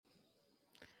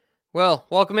Well,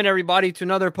 welcome in everybody to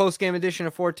another post-game edition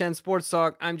of 410 Sports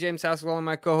Talk. I'm James Haskell and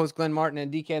my co-host Glenn Martin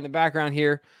and DK in the background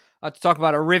here to talk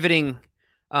about a riveting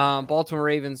Baltimore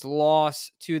Ravens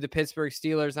loss to the Pittsburgh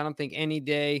Steelers. I don't think any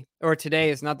day or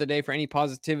today is not the day for any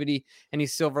positivity, any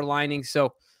silver linings. So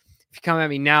if you come at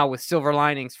me now with silver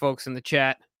linings, folks in the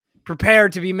chat, prepare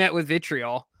to be met with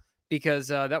vitriol because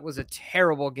that was a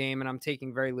terrible game and I'm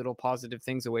taking very little positive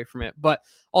things away from it. But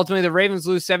ultimately the Ravens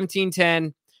lose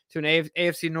 17-10. To an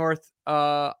AFC North,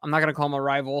 I'm not going to call them a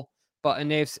rival, but an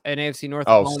AFC North.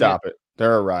 Oh, stop it.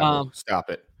 They're a rival. Stop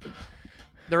it.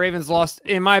 The Ravens lost,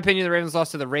 in my opinion, the Ravens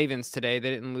lost to the Ravens today. They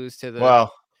didn't lose to the...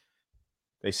 Well,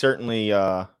 they certainly,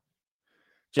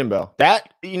 Jimbo.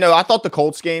 I thought the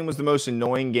Colts game was the most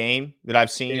annoying game that I've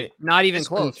seen. Not even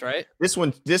close, right? This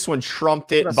one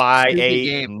trumped it by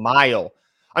a mile.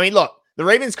 I mean, look, the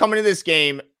Ravens come into this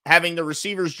game having the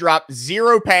receivers drop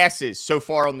 0 passes so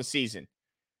far on the season.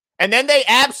 And then they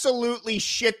absolutely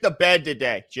shit the bed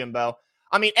today, Jimbo.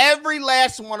 I mean, every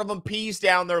last one of them pees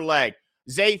down their leg.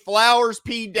 Zay Flowers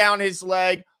peed down his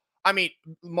leg. I mean,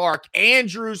 Mark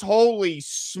Andrews, holy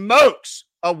smokes,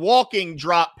 a walking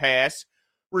drop pass.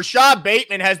 Rashad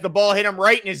Bateman has the ball hit him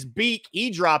right in his beak.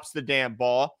 He drops the damn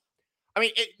ball. I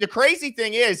mean, the crazy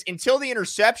thing is, until the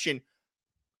interception,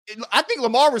 I think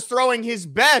Lamar was throwing his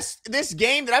best this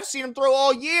game that I've seen him throw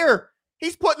all year.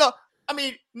 He's putting up.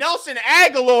 Nelson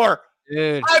Aguilar.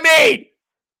 Dude.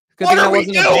 What are we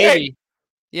doing?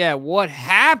 Yeah, what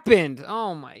happened?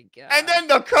 Oh, my God. And then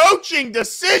the coaching,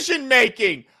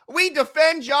 decision-making. We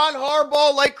defend John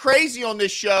Harbaugh like crazy on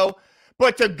this show,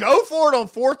 but to go for it on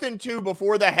 4th and 2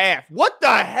 before the half, what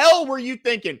the hell were you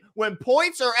thinking? When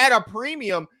points are at a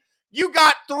premium, you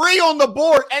got 3 on the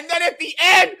board, and then at the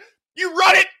end, you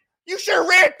run it. You should have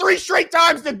ran 3 straight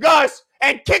times to Gus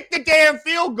and kicked the damn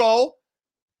field goal.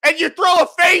 And you throw a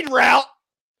fade route.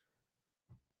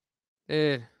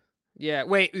 Yeah.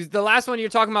 Wait, the last one you're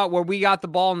talking about where we got the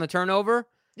ball in the turnover?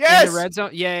 Yes. In the red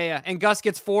zone? Yeah. And Gus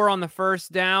gets 4 on the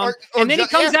first down. And then he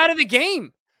comes out of the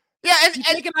game. Yeah. And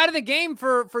take him out of the game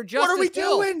for justice. What are we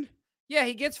doing? Yeah,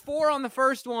 he gets 4 on the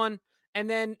first one. And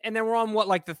then we're on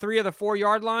the 3 or the 4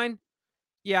 yard line?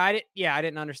 Yeah, I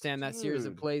didn't understand that series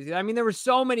of plays. I mean, there were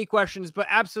so many questions, but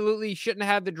absolutely shouldn't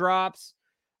have had the drops.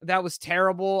 That was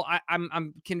terrible.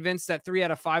 I'm convinced that 3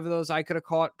 out of 5 of those I could have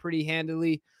caught pretty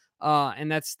handily.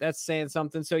 And that's saying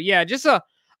something. So yeah, just a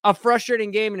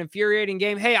frustrating game, an infuriating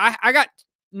game. Hey, I got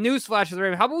news flash for the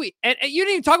Ravens. How about we, and you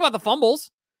didn't even talk about the fumbles.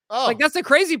 Oh. Like that's the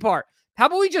crazy part. How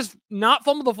about we just not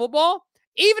fumble the football?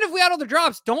 Even if we had all the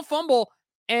drops, don't fumble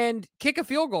and kick a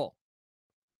field goal.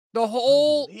 The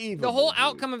whole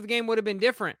outcome of the game would have been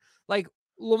different. Like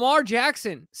Lamar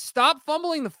Jackson, stop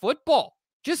fumbling the football.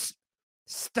 Just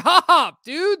stop,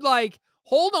 dude. Like,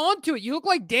 hold on to it. You look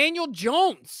like Daniel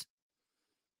Jones.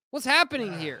 What's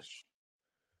happening here?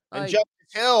 And Justice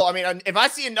Hill, I mean, if I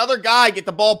see another guy get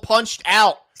the ball punched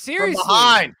out seriously from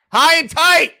behind, high and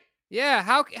tight. Yeah,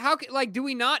 how do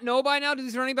we not know by now? Do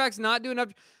these running backs not do enough?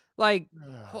 Like,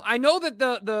 I know that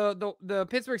the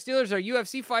Pittsburgh Steelers are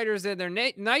UFC fighters at their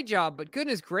night job, but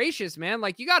goodness gracious, man.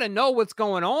 Like, you got to know what's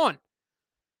going on.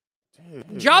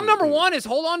 Job number 1 is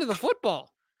hold on to the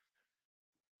football.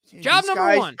 Job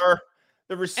number 1.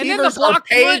 The receivers are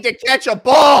paid to catch a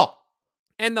ball.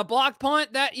 And the block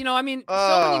punt, that, so many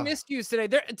miscues today.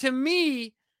 To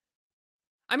me,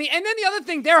 and then the other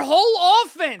thing, their whole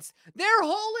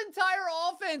entire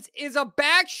offense is a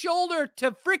back shoulder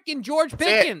to freaking George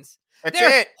Pickens. That's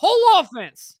it. Whole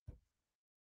offense.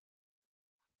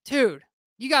 Dude,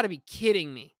 you got to be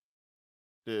kidding me.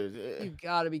 Dude, you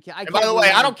got to be kidding. And by the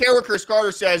way, I don't care what Chris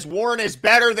Carter says. Warren is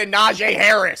better than Najee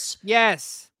Harris.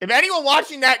 Yes. If anyone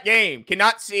watching that game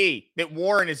cannot see that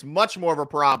Warren is much more of a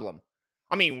problem,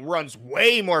 I mean, runs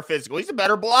way more physical. He's a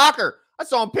better blocker. I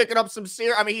saw him picking up some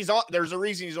serious. I mean, there's a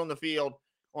reason he's on the field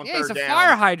on third down. Yeah, he's a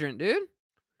fire hydrant, dude.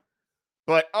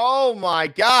 But oh my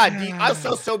God, I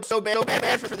was so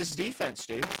bad for this defense,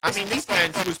 dude. I mean, this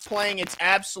defense was playing its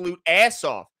absolute ass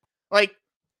off. Like,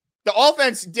 the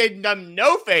offense did them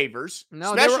no favors.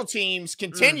 No, Special teams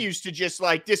continues to just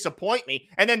disappoint me,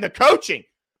 and then the coaching,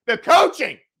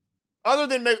 other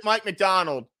than Mike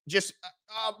McDonald, just.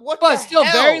 But still,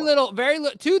 very little.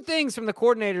 2 things from the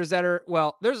coordinators that are,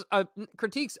 there's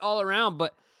critiques all around,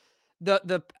 but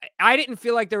I didn't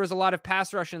feel like there was a lot of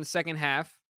pass rush in the second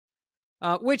half,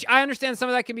 which I understand some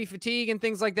of that can be fatigue and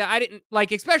things like that. I didn't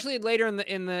especially later in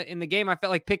the game. I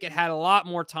felt like Pickett had a lot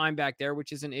more time back there,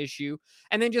 which is an issue.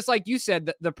 And then just like you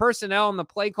said, the personnel and the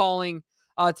play calling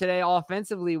today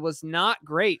offensively was not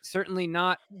great. Certainly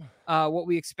not what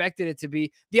we expected it to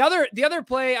be. The other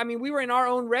play, I mean, we were in our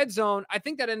own red zone. I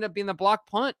think that ended up being the block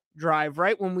punt drive,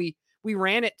 right? When we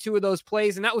ran it 2 of those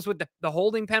plays, and that was with the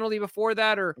holding penalty before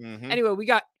that. Or anyway, we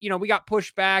got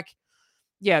pushed back.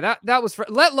 Yeah, that was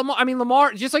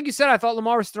Lamar, just like you said, I thought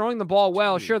Lamar was throwing the ball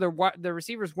well. Dude. Sure, the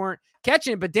receivers weren't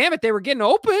catching it, but damn it, they were getting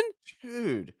open.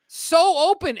 Dude. So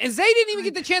open. And Zay didn't even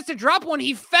get the chance to drop one.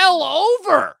 He fell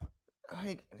over.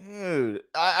 Dude.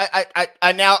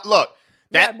 I now look.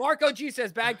 That Marco G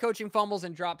says bad coaching, fumbles,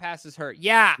 and drop passes hurt.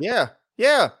 Yeah.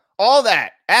 Yeah. All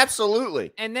that.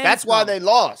 Absolutely. And then that's why they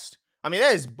lost. I mean,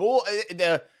 that is bull.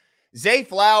 The Zay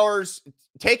Flowers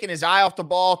taking his eye off the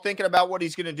ball, thinking about what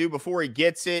he's going to do before he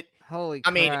gets it. Holy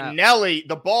crap. I mean, Nelly,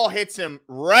 the ball hits him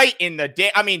right in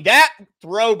the I mean, that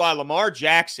throw by Lamar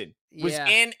Jackson was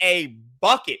in a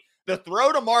bucket. The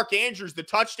throw to Mark Andrews, the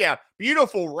touchdown.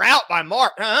 Beautiful route by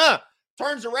Mark.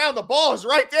 Turns around, the ball is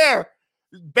right there.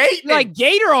 Bateman. Like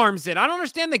Gator arms it. I don't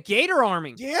understand the Gator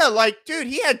arming. Yeah, like, dude,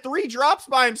 he had 3 drops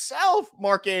by himself,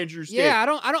 Mark Andrews did. Yeah,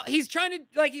 I don't, he's trying to,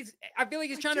 like, I feel like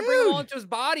he's trying to bring it all into his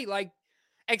body, like,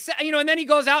 except, and then he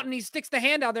goes out and he sticks the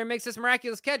hand out there and makes this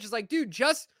miraculous catch. It's like, dude,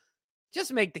 just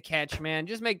make the catch, man.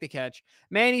 Just make the catch.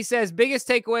 Manny says, biggest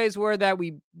takeaways were that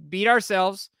we beat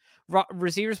ourselves.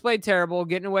 Receivers played terrible.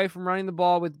 Getting away from running the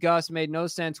ball with Gus made no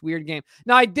sense. Weird game.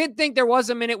 Now, I did think there was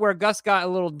a minute where Gus got a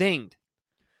little dinged.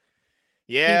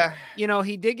 Yeah.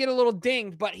 He did get a little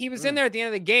dinged, but he was in there at the end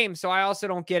of the game, so I also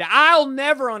don't get it. I'll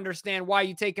never understand why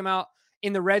you take him out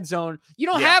in the red zone. You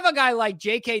don't have a guy like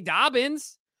J.K.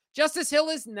 Dobbins. Justice Hill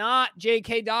is not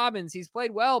J.K. Dobbins. He's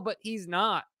played well, but he's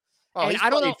not. Oh, he's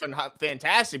played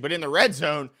fantastic, but in the red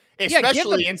zone,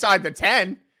 especially inside the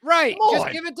 10. Right.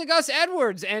 Just give it to Gus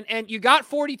Edwards. And you got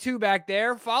 42 back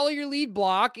there. Follow your lead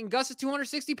block. And Gus is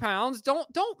 260 pounds. Don't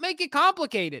make it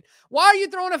complicated. Why are you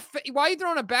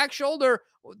throwing a back shoulder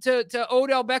to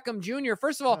Odell Beckham Jr.?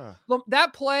 First of all,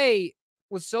 that play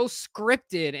was so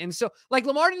scripted. And so, like,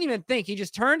 Lamar didn't even think. He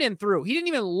just turned and threw. He didn't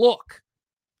even look.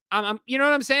 You know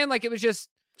what I'm saying? Like, it was just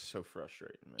so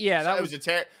frustrating, man. Yeah, that was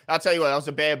I'll tell you what, that was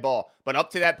a bad ball. But up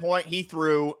to that point, he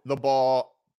threw the ball.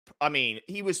 I mean,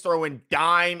 he was throwing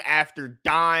dime after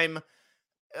dime.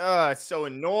 It's so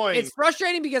annoying. It's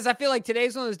frustrating because I feel like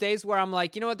today's one of those days where I'm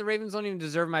like, you know what? The Ravens don't even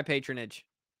deserve my patronage.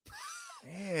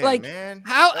 Man, like, man.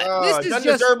 How this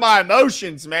doesn't deserve my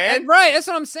emotions, man. Right. That's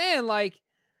what I'm saying. Like,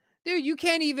 dude, you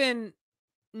can't even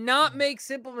not make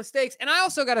simple mistakes. And I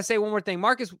also got to say one more thing.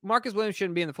 Marcus Williams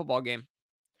shouldn't be in the football game.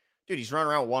 Dude, he's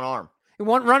running around with one arm. He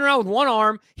won't run around with one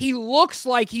arm. He looks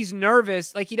like he's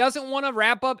nervous. Like he doesn't want to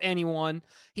wrap up anyone.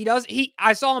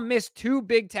 I saw him miss 2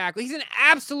 big tackles. He's an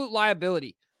absolute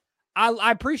liability.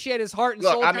 I appreciate his heart and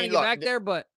soul trying to get back there,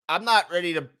 but I'm not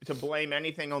ready to blame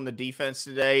anything on the defense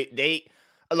today.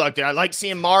 Did I like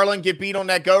seeing Marlon get beat on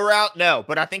that go route? No,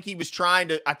 but I think he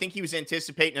was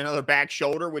anticipating another back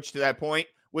shoulder, which to that point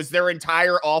was their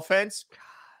entire offense.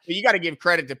 But you got to give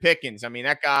credit to Pickens. I mean,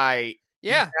 that guy,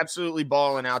 he's absolutely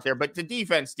balling out there. But the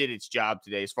defense did its job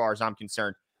today, as far as I'm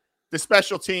concerned. The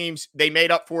special teams, they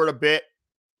made up for it a bit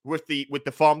with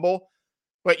the fumble,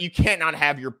 but you can't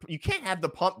have the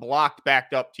punt blocked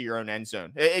backed up to your own end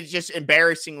zone. It's just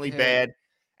embarrassingly bad.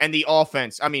 And the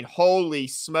offense, I mean, holy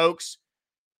smokes.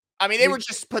 I mean, they were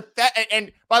just pathetic.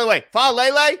 And by the way,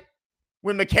 Falele,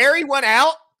 when McCary went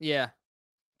out,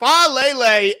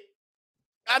 Falele,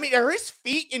 I mean, are his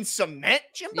feet in cement,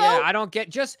 Jimbo? Yeah, I don't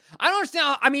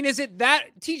understand. I mean, is it that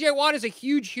TJ Watt is a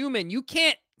huge human? You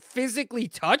can't physically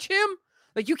touch him?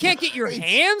 Like, you can't get your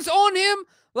hands on him?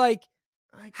 Like,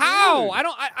 how?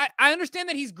 I understand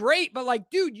that he's great, but like,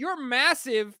 dude, you're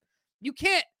massive. You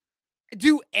can't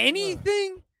do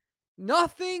anything.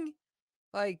 Nothing.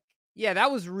 Like, yeah,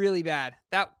 that was really bad.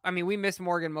 We missed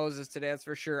Morgan Moses today, that's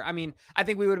for sure. I mean, I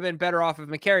think we would have been better off if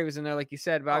McCary was in there, like you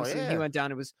said, but obviously he went down.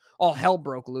 It was all hell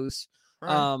broke loose.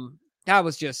 Right. That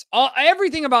was just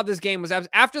everything about this game was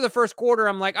after the first quarter.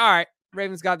 I'm like, all right,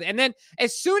 Ravens got it. And then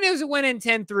as soon as it went in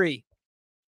 10-3,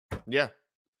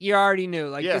 you already knew,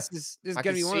 like, this is going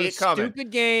to be one of those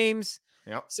stupid games.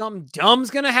 Yep. Something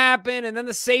dumb's going to happen. And then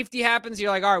the safety happens.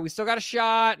 You're like, all right, we still got a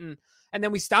shot. And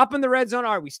then we stop in the red zone.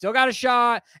 All right, we still got a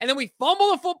shot. And then we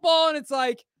fumble the football. And it's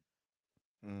like,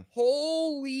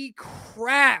 holy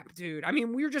crap, dude. I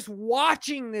mean, we were just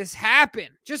watching this happen.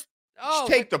 Just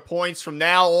take the points from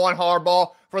now on,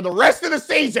 Harbaugh, for the rest of the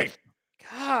season.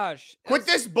 Gosh. Quit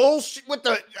this bullshit with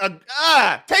the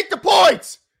take the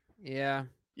points. Yeah.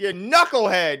 You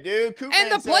knucklehead, dude.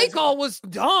 And the play call was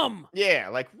dumb. Yeah,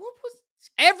 like, what was...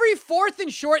 Every 4th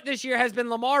and short this year has been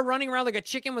Lamar running around like a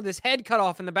chicken with his head cut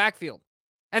off in the backfield.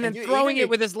 And then throwing it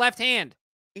with his left hand.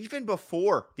 even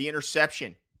before the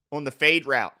interception on the fade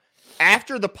route,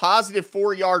 after the positive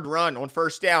 4-yard run on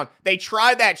first down, they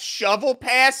tried that shovel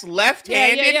pass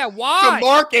left-handed Why? to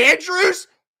Mark Andrews.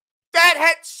 That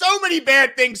had so many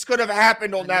bad things could have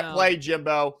happened on that play,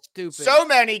 Jimbo. Stupid. So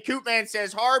many. Koopman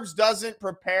says Harbs doesn't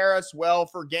prepare us well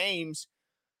for games.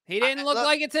 He didn't look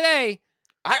like it today.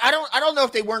 I don't know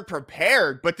if they weren't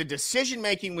prepared, but the decision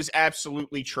making was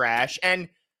absolutely trash. And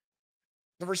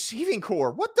the receiving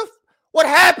core, what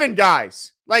happened,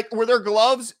 guys? Like, were their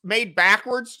gloves made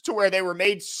backwards to where they were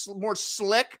made more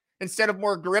slick instead of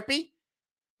more grippy?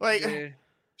 Like, dude.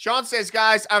 Sean says,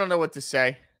 guys, I don't know what to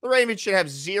say. The Ravens should have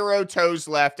 0 toes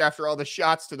left after all the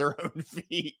shots to their own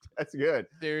feet. That's good.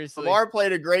 Seriously. Lamar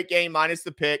played a great game minus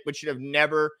the pick, but should have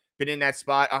never been in that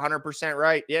spot. 100%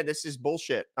 right. Yeah, this is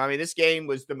bullshit. I mean, this game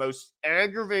was the most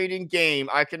aggravating game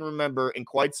I can remember in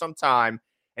quite some time.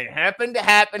 It happened to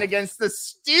happen against the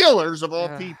Steelers of all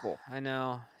people. I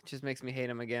know. It just makes me hate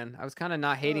them again. I was kind of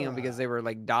not hating them because they were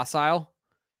like docile.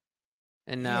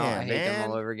 And now I hate them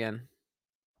all over again.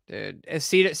 Dude.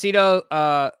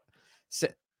 Cito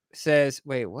says,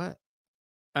 wait, what?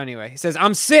 Anyway, he says,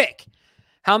 I'm sick.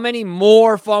 How many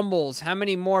more fumbles? How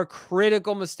many more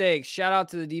critical mistakes? Shout out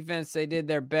to the defense. They did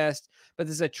their best, but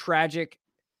this is a tragic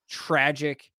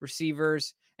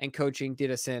receivers and coaching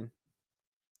did us in.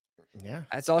 Yeah.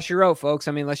 That's all she wrote, folks.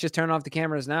 I mean, let's just turn off the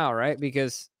cameras now, right?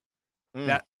 Because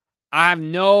that I have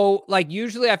no, like,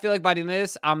 usually I feel like by doing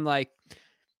this, I'm like,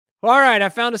 all right, I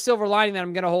found a silver lining that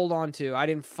I'm going to hold on to. I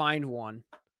didn't find one.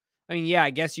 I mean, yeah, I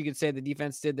guess you could say the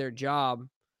defense did their job.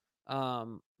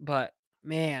 But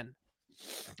man,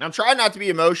 I'm trying not to be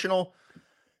emotional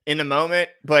in the moment,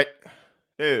 but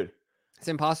dude, it's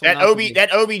impossible.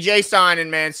 That OBJ signing,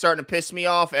 man, starting to piss me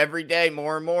off every day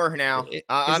more and more now.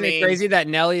 Isn't it crazy that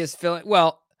Nelly is feeling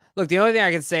well? Look, the only thing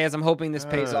I can say is I'm hoping this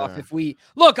pays off. If we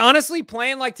look, honestly,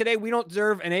 playing like today, we don't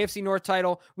deserve an AFC North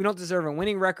title. We don't deserve a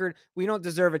winning record. We don't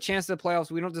deserve a chance to the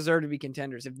playoffs. We don't deserve to be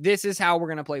contenders. If this is how we're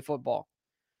going to play football,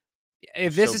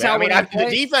 if this is how we're going to play,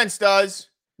 the defense does.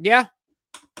 Yeah.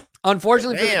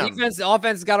 Unfortunately for the defense, the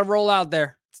offense has got to roll out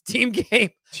there. It's a team game.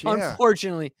 Yeah.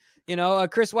 Unfortunately,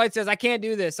 Chris White says, I can't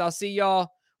do this. I'll see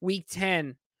y'all week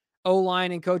 10.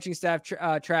 O-line and coaching staff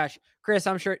trash. Chris,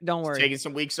 I'm sure. Don't worry. Taking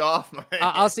some weeks off.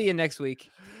 I'll see you next week.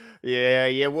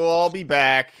 Yeah. We'll all be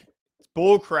back. It's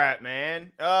bull crap,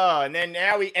 man. And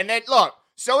then look,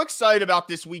 so excited about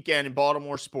this weekend in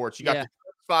Baltimore sports. You got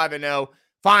the 5-0,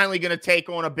 finally going to take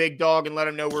on a big dog and let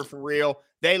them know we're for real.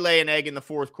 They lay an egg in the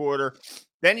fourth quarter.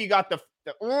 Then you got the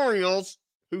Orioles,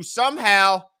 who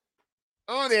somehow,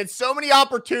 they had so many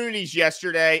opportunities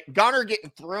yesterday. Gunnar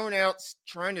getting thrown out,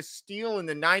 trying to steal in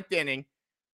the 9th inning.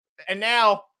 And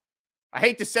now, I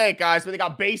hate to say it, guys, but they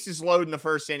got bases loaded in the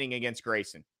first inning against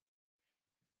Grayson.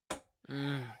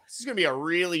 This is going to be a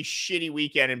really shitty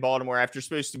weekend in Baltimore after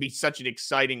supposed to be such an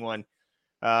exciting one.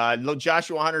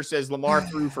 Joshua Hunter says Lamar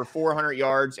threw for 400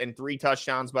 yards and 3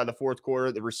 touchdowns by the fourth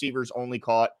quarter. The receivers only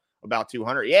caught about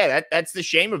 200. Yeah, that's the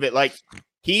shame of it. Like,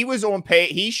 he was on pay.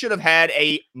 He should have had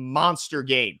a monster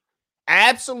game,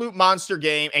 absolute monster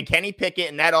game. And Kenny Pickett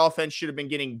and that offense should have been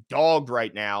getting dogged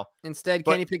right now. Instead,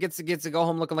 Kenny Pickett gets to go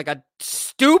home looking like a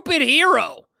stupid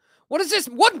hero. What is this?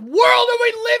 What world are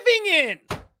we living in?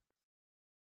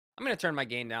 I'm going to turn my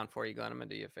gain down for you, Glenn. I'm going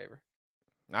to do you a favor.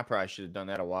 I probably should have done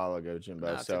that a while ago,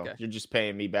 Jimbo. No, okay. You're just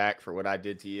paying me back for what I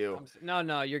did to you.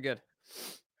 No, you're good.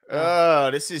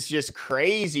 Oh, this is just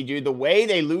crazy, dude. The way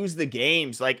they lose the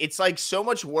games, like, it's like so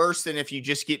much worse than if you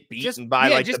just get beaten by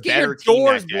the better team. Just get your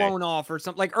doors blown off or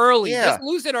something, like early. Yeah. Just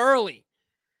lose it early.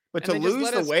 But to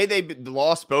lose the way they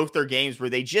lost both their games, where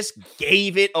they just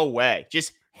gave it away,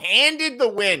 just handed the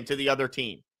win to the other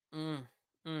team.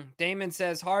 Damon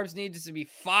says Harbs needs to be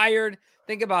fired.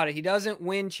 Think about it. He doesn't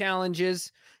win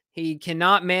challenges. He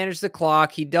cannot manage the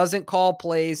clock. He doesn't call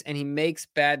plays, and he makes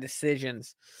bad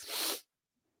decisions.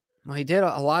 Well, he did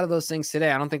a lot of those things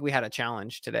today. I don't think we had a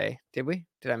challenge today. Did we?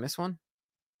 Did I miss one?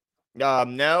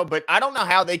 No, but I don't know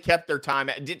how they kept their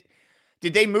time. Did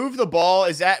they move the ball?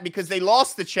 Is that because they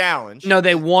lost the challenge? No,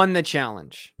 they won the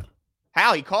challenge.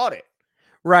 How? He caught it.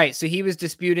 Right. So he was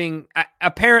disputing.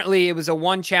 Apparently, it was a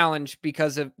one challenge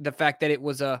because of the fact that it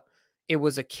was a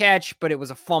catch, but it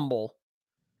was a fumble.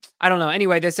 I don't know.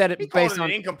 Anyway, they said it based on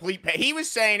an incomplete. He was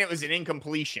saying it was an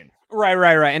incompletion. Right.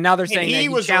 And now they're saying he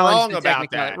was wrong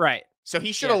about that. Right. So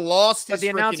he should have lost his. But the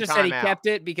announcer said he timeout. kept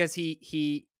it because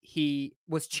he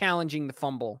was challenging the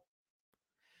fumble.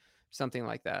 Something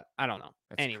like that. I don't know.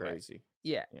 That's anyway. Crazy.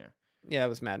 Yeah, it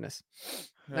was madness.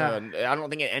 I don't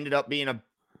think it ended up being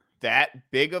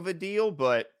that big of a deal,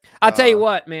 but I'll tell you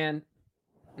what, man.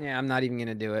 Yeah, I'm not even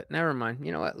gonna do it. Never mind.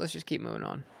 You know what? Let's just keep moving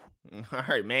on. All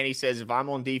right, Manny says, if I'm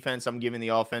on defense, I'm giving the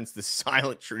offense the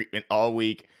silent treatment all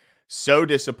week. So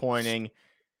disappointing.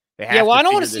 Yeah, well, I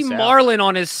don't want to see Marlon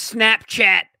on his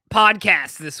Snapchat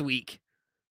podcast this week.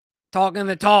 Talking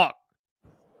the talk.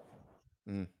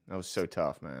 That was so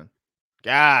tough, man.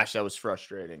 Gosh, that was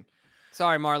frustrating.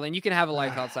 Sorry, Marlon. You can have a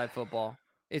life outside football.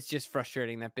 It's just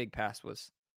frustrating. That big pass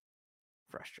was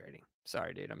frustrating.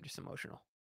 Sorry, dude. I'm just emotional.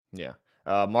 Yeah.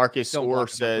 Marcus Orr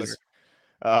says,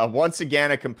 once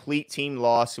again, a complete team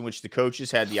loss in which the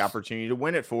coaches had the opportunity to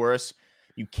win it for us.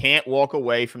 You can't walk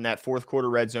away from that fourth quarter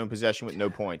red zone possession with no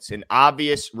points. An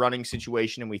obvious running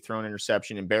situation, and we throw an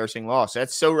interception. Embarrassing loss.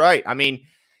 That's so right. I mean,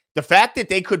 the fact that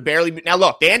they could barely – now,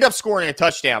 look, they end up scoring a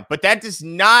touchdown, but that does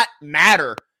not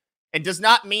matter and does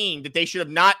not mean that they should have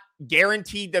not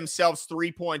guaranteed themselves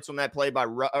 3 points on that play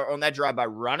on that drive by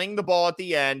running the ball at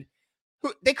the end.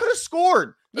 They could have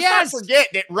scored. Let's not forget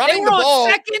that running the ball.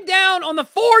 Second down on the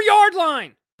 4-yard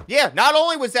line. Yeah, not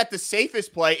only was that the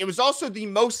safest play, it was also the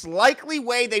most likely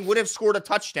way they would have scored a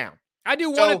touchdown. I do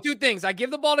one of two things. I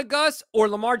give the ball to Gus or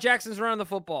Lamar Jackson's running the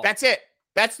football. That's it.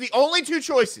 That's the only two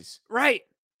choices. Right.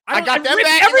 I got them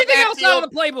back everything else out of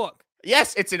the playbook.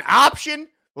 Yes, it's an option.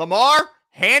 Lamar,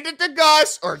 hand it to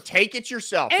Gus or take it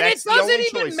yourself. And it doesn't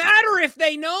even matter if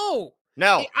they know.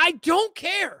 No. I don't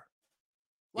care.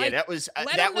 Yeah, that was and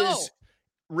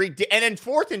then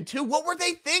 4th and 2. What were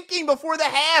they thinking before the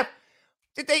half?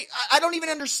 I don't even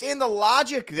understand the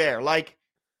logic there. Like,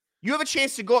 you have a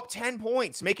chance to go up 10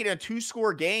 points, make it a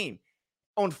 2-score game.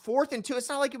 On 4th and 2, it's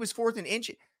not like it was 4th and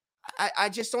inch. I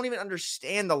just don't even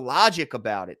understand the logic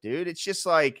about it, dude. It's just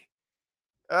like,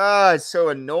 it's so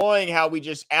annoying how we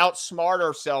just outsmart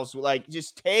ourselves. Like,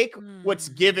 just take what's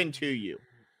given to you.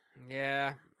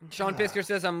 Yeah. Sean Pisker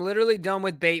says, I'm literally done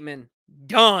with Bateman.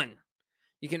 Done.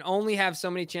 You can only have so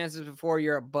many chances before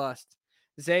you're a bust.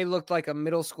 Zay looked like a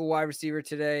middle school wide receiver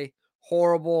today.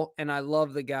 Horrible, and I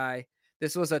love the guy.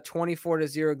 This was a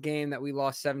 24-0 game that we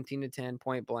lost 17-10,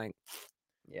 point blank.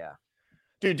 Yeah.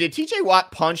 Dude, did TJ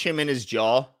Watt punch him in his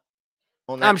jaw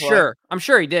on that play? Sure. I'm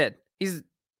sure he did. He's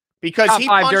because top he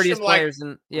 5 punched dirtiest him players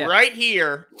right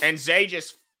here, and Zay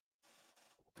just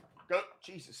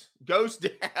goes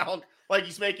down like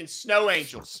he's making snow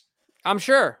angels. I'm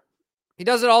sure. He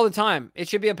does it all the time. It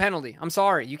should be a penalty. I'm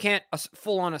sorry. You can't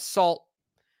full-on assault.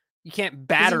 You can't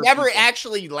batter. He never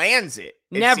actually lands it.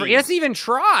 Never. He doesn't even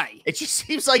try. It just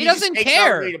seems like he doesn't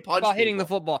care about hitting the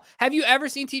football. Have you ever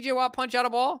seen TJ Watt punch out a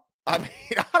ball? I mean,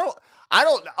 I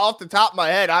don't off the top of my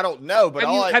head, I don't know. But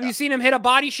have you seen him hit a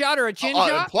body shot or a chin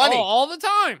shot? Plenty. All the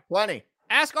time. Plenty.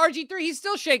 Ask RG3. He's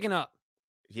still shaking up.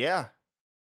 Yeah.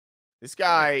 This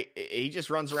guy, he just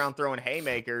runs around throwing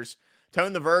haymakers.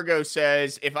 Tone the Virgo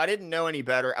says, if I didn't know any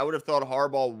better, I would have thought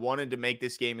Harbaugh wanted to make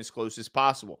this game as close as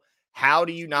possible. How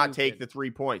do you not take the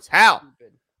 3 points? How?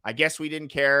 I guess we didn't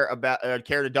care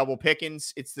to double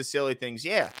Pickens. It's the silly things.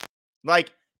 Yeah.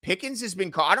 Like, Pickens has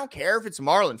been caught. I don't care if it's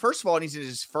Marlon. First of all, he's in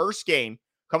his first game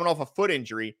coming off a foot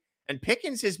injury. And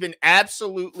Pickens has been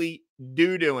absolutely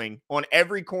doo-dooing on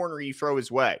every corner you throw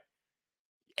his way.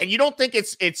 And you don't think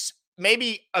it's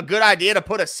maybe a good idea to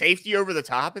put a safety over the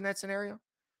top in that scenario?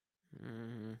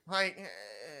 Like,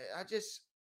 I just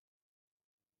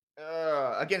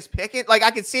against Pickett, like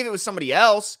I could see if it was somebody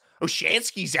else.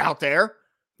 Oshansky's out there.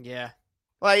 Yeah.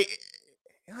 Like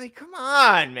come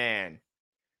on, man.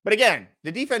 But again,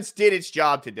 the defense did its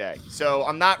job today. So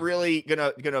I'm not really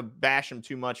gonna bash him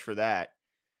too much for that.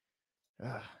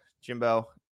 Jimbo,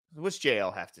 what's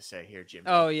JL have to say here, Jimbo?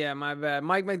 Oh, yeah, my bad.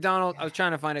 Mike McDonald, I was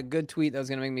trying to find a good tweet that was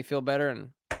going to make me feel better, and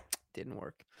didn't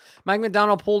work. Mike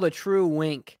McDonald pulled a true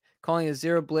wink, calling a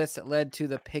zero blitz that led to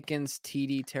the Pickens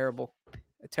TD terrible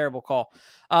call.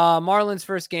 Marlon's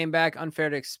first game back, unfair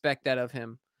to expect that of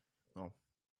him. Oh,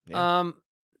 yeah.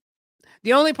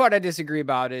 The only part I disagree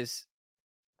about is,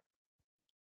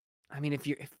 I mean, if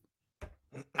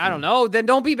I don't know, then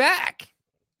don't be back.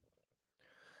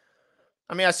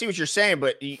 I mean, I see what you're saying,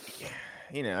 but you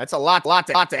know, it's a lot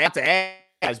to add.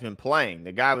 Has been playing.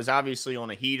 The guy was obviously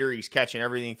on a heater. He's catching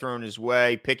everything thrown his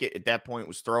way. Pickett at that point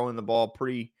was throwing the ball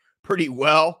pretty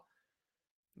well.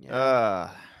 Yeah.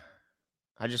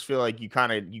 I just feel like you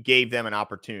gave them an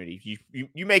opportunity.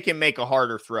 You make him make a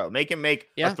harder throw. Make him make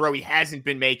a throw he hasn't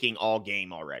been making all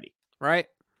game already. Right.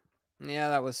 Yeah,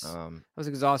 that was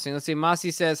exhausting. Let's see.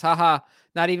 Masi says, haha,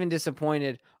 not even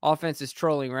disappointed. Offense is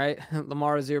trolling, right?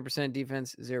 Lamar 0%,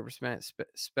 defense 0%,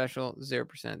 special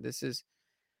 0%.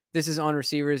 This is on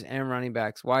receivers and running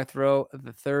backs. Why throw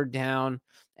the third down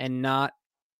and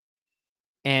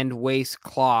waste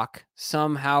clock?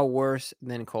 Somehow worse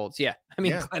than Colts. Yeah. I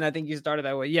mean, Glenn, I think you started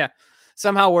that way. Yeah.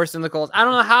 Somehow worse than the Colts. I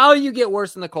don't know how you get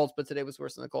worse than the Colts, but today was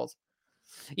worse than the Colts.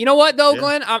 You know what though,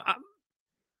 Glenn?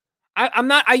 I'm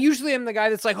not. I usually am the guy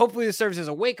that's like, hopefully this serves as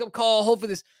a wake up call. Hopefully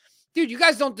this, dude. You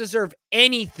guys don't deserve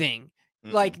anything.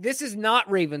 Like, this is not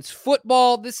Ravens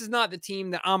football. This is not the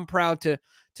team that I'm proud to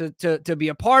be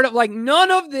a part of. Like,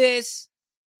 none of this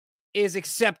is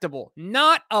acceptable.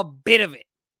 Not a bit of it.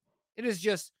 It is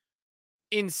just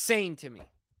insane to me.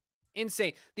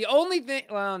 Insane. The only thing,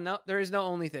 well, no, there is no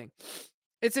only thing.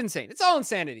 It's insane. It's all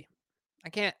insanity. I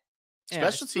can't.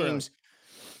 Special teams,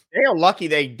 they are lucky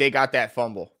they got that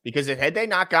fumble, because had they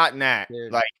not gotten that,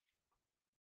 dude, like,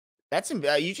 that's,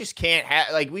 you just can't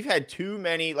have, like, we've had too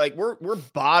many, like, we're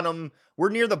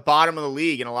near the bottom of the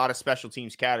league in a lot of special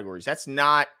teams categories. That's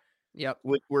not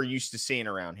what we're used to seeing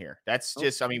around here. That's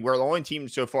just, I mean, we're the only team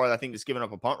so far that I think that's given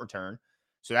up a punt return.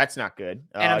 So that's not good.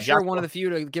 And I'm sure one of the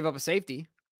few to give up a safety.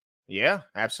 Yeah,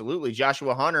 absolutely.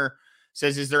 Joshua Hunter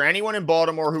says, is there anyone in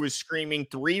Baltimore who is screaming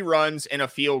 3 runs and a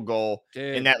field goal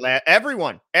in that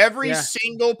everyone, every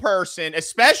single person,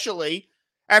 especially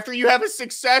after you have a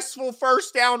successful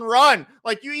first down run.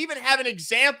 Like, you even have an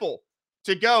example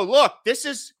to go, look,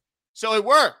 so it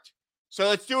worked. So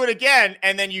let's do it again.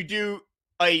 And then you do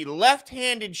a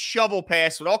left-handed shovel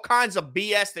pass with all kinds of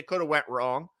BS that could have went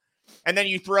wrong. And then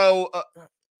you throw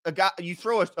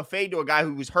a fade to a guy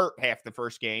who was hurt the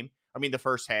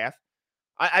first half.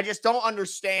 I just don't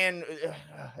understand.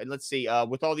 And let's see,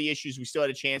 with all the issues, we still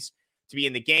had a chance to be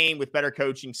in the game with better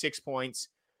coaching. 6 points,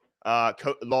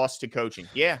 lost to coaching.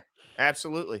 Yeah,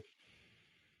 absolutely.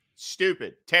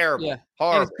 Stupid, terrible,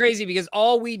 horrible. And it's crazy because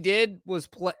all we did was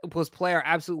play our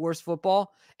absolute worst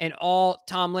football, and all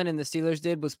Tomlin and the Steelers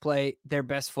did was play their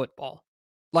best football.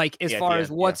 Like, as far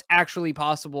as what's actually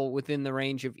possible within the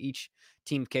range of each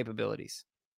team's capabilities.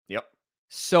 Yep.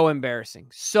 So embarrassing.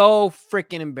 So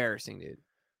freaking embarrassing, dude.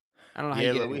 I don't know how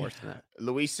you get any worse than that.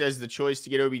 Luis says the choice to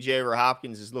get OBJ over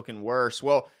Hopkins is looking worse.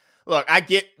 Well, look, I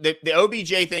get the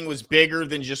OBJ thing was bigger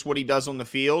than just what he does on the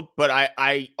field, but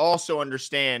I also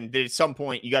understand that at some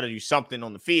point you got to do something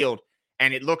on the field,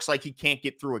 and it looks like he can't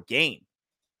get through a game.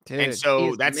 Dude, and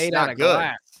so that's not good.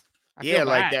 Glass.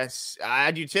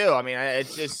 I do too. I mean,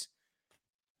 it's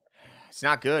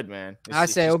not good, man.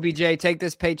 OBJ, take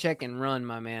this paycheck and run,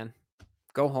 my man.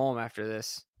 Go home after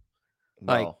this.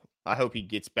 Well, I hope he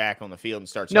gets back on the field and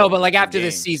starts. No, but like after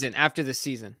this season.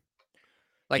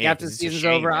 Like, after the seaseason's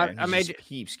over, I made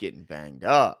keeps getting banged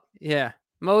up. Yeah.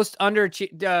 Most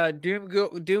Doomgoy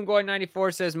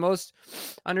 94 says most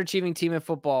underachieving team in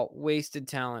football, wasted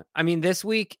talent. I mean, this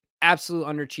week, absolute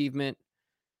underachievement.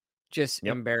 Just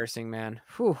embarrassing, man.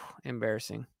 Whew,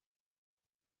 embarrassing.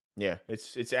 Yeah,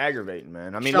 it's aggravating,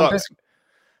 man. I mean, look,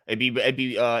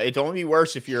 it'd only be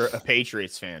worse if you're a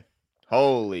Patriots fan.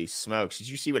 Holy smokes! Did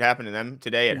you see what happened to them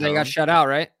today at home? They got shut out,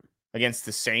 right? Against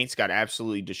the Saints, got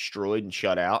absolutely destroyed and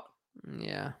shut out.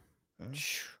 Yeah. I'm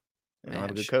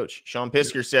a good coach. Sean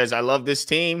Pisker says, I love this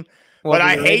team, but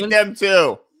I hate them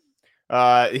too.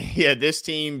 This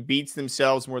team beats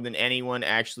themselves more than anyone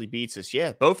actually beats us.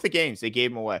 Yeah, both the games, they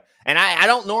gave them away. And I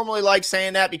don't normally like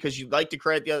saying that because you'd like to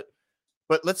credit the other.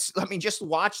 But just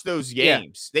watch those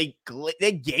games. Yeah.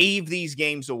 They gave these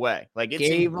games away. Like,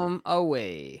 gave them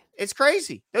away. It's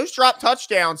crazy. Those drop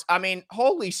touchdowns. I mean,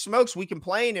 holy smokes, we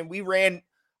complained and we ran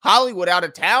Hollywood out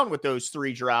of town with those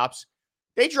 3 drops.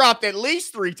 They dropped at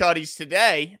least 3 tutties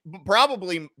today.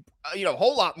 Probably, a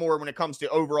whole lot more when it comes to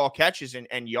overall catches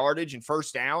and yardage and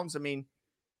first downs. I mean,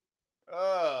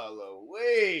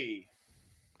 Louise.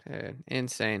 Dude,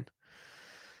 insane.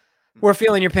 We're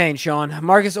feeling your pain, Sean.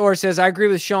 Marcus Orr says, I agree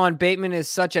with Sean. Bateman is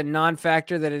such a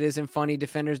non-factor that it isn't funny.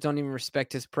 Defenders don't even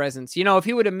respect his presence. If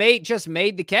he would have just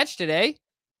made the catch today,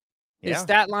 his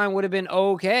stat line would have been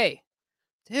okay.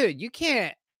 Dude, you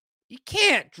can't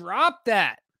drop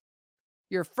that.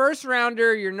 You're a first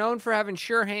rounder. You're known for having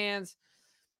sure hands.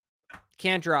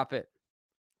 Can't drop it.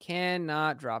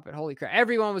 Cannot drop it. Holy crap.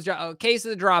 Everyone was a case of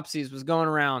the dropsies was going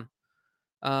around.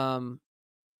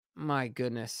 My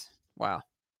goodness. Wow.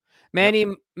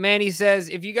 Manny says,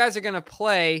 if you guys are going to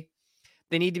play,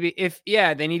 they need to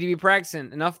be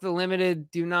practicing. Enough of the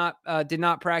limited did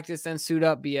not practice and suit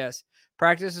up BS.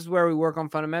 Practice is where we work on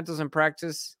fundamentals, and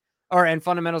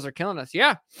fundamentals are killing us.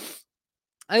 Yeah.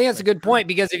 I think that's a good point,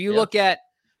 because if you look at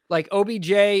like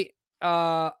OBJ,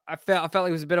 I felt like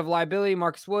it was a bit of a liability.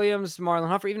 Marcus Williams, Marlon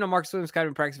Humphrey, even though Marcus Williams kind of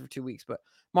been practicing for 2 weeks, but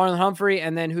Marlon Humphrey,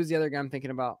 and then who's the other guy I'm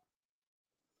thinking about?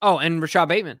 Oh, and Rashad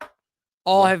Bateman.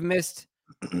 All have missed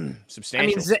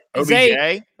substantial. OBJ,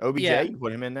 you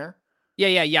put him in there?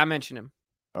 Yeah. I mentioned him.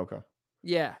 Okay.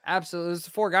 Yeah, absolutely. There's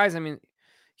 4 guys. I mean,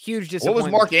 huge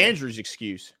disappointment. What was Mark Andrews'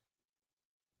 excuse?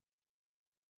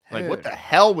 Like, what the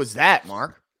hell was that,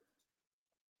 Mark?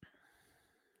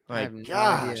 My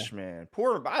gosh, man.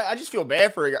 Poor. I just feel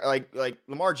bad for like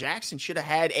Lamar Jackson should have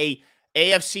had a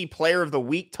AFC Player of the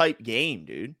Week type game,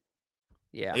 dude.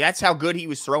 Yeah. Like, that's how good he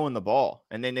was throwing the ball.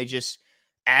 And then they just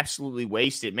absolutely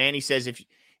wasted. Manny says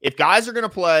if guys are going to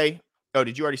play. Oh,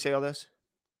 did you already say all this?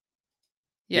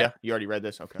 Yeah. You already read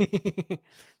this? Okay.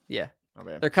 Yeah. Oh,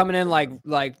 man. They're coming in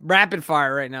like rapid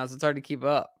fire right now, so it's hard to keep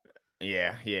up.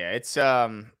 Yeah. It's Are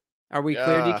we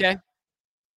clear, DK?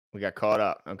 We got caught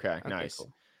up. Okay, nice.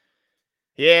 Cool.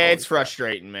 Yeah, it's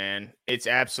frustrating, man. It's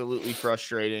absolutely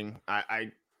frustrating.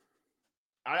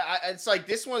 It's like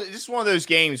this one is one of those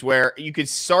games where you could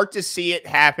start to see it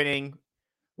happening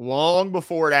long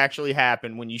before it actually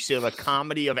happened when you see the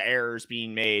comedy of errors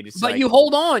being made. It's but you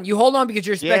hold on because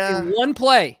you're expecting one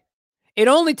play. It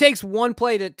only takes one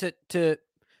play to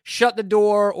shut the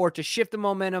door or to shift the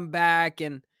momentum back,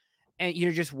 and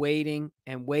you're just waiting,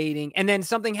 and then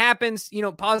something happens,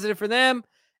 positive for them,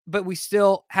 but we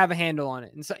still have a handle on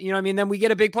it. And so, then we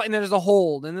get a big play, and then there's a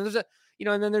hold, and then there's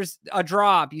and then there's a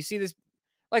drop. You see this,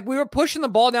 like we were pushing the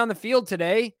ball down the field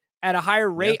today at a higher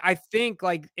rate. Yeah. I think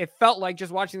like it felt like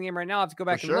just watching the game right now, I have to go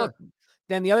back and look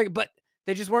than the other, but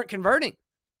they just weren't converting.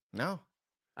 No.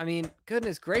 I mean,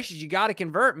 goodness gracious, you got to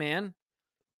convert, man.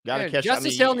 Got to catch.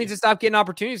 Justice Hill needs to stop getting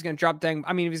opportunities. He's going to drop dang.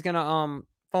 I mean, if he's going to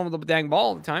fumble the dang ball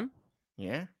all the time.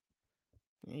 Yeah.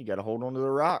 You got to hold on to the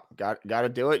rock. Got to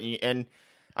do it. And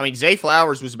I mean, Zay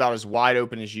Flowers was about as wide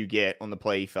open as you get on the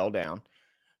play he fell down.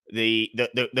 The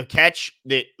catch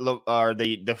that or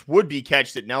the would-be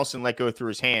catch that Nelson let go through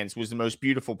his hands was the most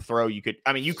beautiful throw you could.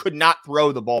 I mean, you could not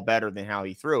throw the ball better than how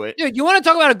he threw it. Dude, you want to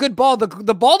talk about a good ball? The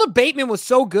ball to Bateman was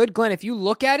so good, Glenn. If you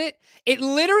look at it, it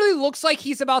literally looks like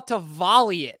he's about to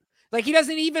volley it. Like he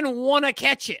doesn't even want to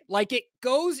catch it. Like it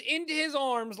goes into his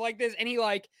arms like this, and he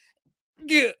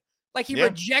he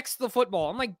rejects the football.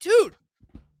 I'm like, dude.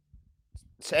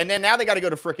 And then now they got to go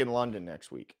to freaking London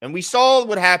next week. And we saw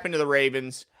what happened to the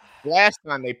Ravens last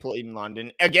time they played in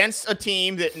London against a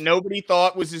team that nobody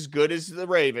thought was as good as the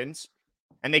Ravens.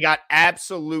 And they got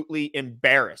absolutely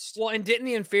embarrassed. Well, and didn't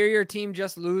the inferior team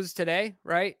just lose today,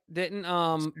 right? Didn't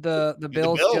the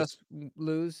Bills just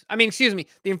lose? I mean, excuse me,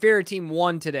 the inferior team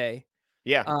won today.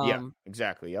 Yeah,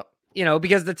 exactly. Yep.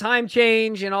 Because the time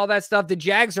change and all that stuff, the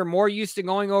Jags are more used to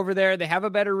going over there. They have a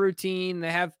better routine.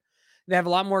 They have a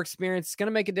lot more experience. It's going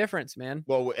to make a difference, man.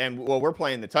 Well, we're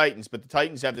playing the Titans, but the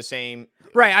Titans have the same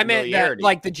right. I meant that,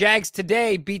 like the Jags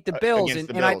today beat the Bills,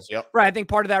 Yep. Right. I think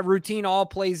part of that routine all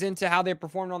plays into how they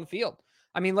performed on the field.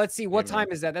 I mean, let's see, what time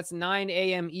is that? That's 9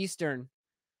 a.m. Eastern.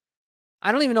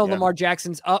 I don't even know Lamar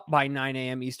Jackson's up by 9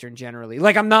 a.m. Eastern generally.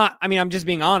 Like I'm just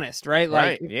being honest, right?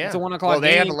 Like it's a 1 o'clock. Well,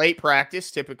 they have a late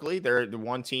practice typically. They're the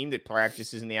one team that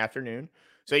practices in the afternoon.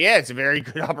 So yeah, it's a very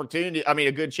good opportunity. I mean,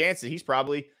 a good chance that he's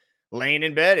probably laying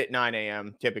in bed at 9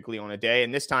 a.m. typically on a day.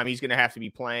 And this time he's going to have to be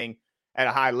playing at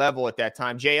a high level at that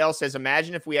time. JL says,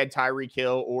 imagine if we had Tyreek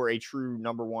Hill or a true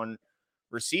number one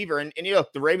receiver. And the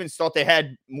Ravens thought they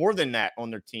had more than that on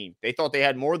their team. They thought they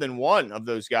had more than one of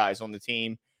those guys on the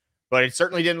team, but it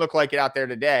certainly didn't look like it out there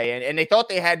today. And they thought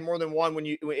they had more than one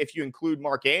if you include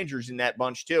Mark Andrews in that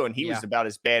bunch too. And he was about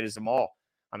as bad as them all.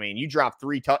 I mean, you dropped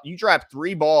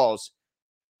three balls.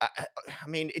 I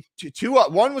mean,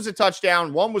 one was a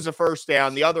touchdown, one was a first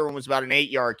down, the other one was about an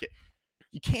 8-yard kick.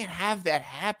 You can't have that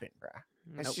happen, bro.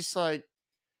 It's just like,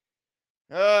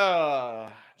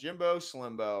 Jimbo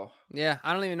Slimbo. Yeah,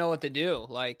 I don't even know what to do.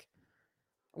 Like,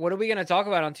 what are we going to talk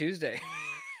about on Tuesday?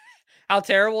 How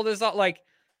terrible this is. Like,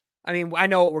 I mean, I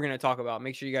know what we're going to talk about.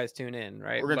 Make sure you guys tune in,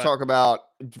 right? We're going to talk about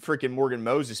freaking Morgan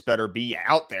Moses better be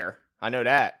out there. I know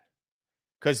that.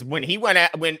 Because when he went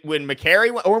at, when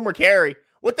McCary went, or McCary,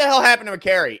 what the hell happened to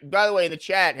McCary? By the way, in the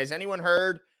chat, has anyone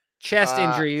heard? Chest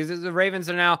injuries. The Ravens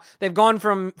are now, they've gone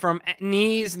from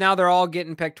knees, now they're all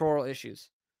getting pectoral issues.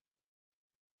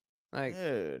 Like,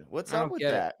 dude, what's up with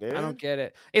that, dude? I don't get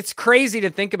it. It's crazy to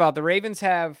think about. The Ravens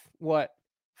have,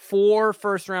 4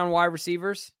 first-round wide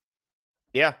receivers?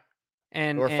 Yeah.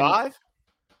 Or 5?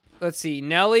 Let's see.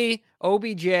 Nelly,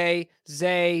 OBJ,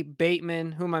 Zay,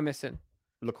 Bateman. Who am I missing?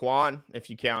 Laquan, if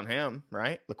you count him,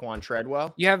 right? Laquan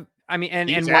Treadwell. You have, I mean,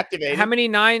 and activated. How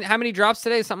many drops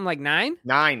today? Something like 9?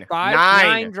 9.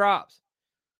 9 drops.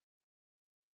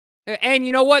 And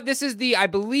you know what? This is I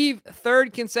believe,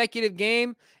 3rd consecutive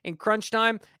game in crunch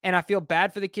time. And I feel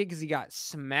bad for the kid because he got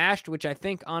smashed, which I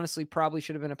think honestly probably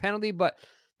should have been a penalty. But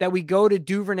that we go to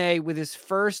Duvernay with his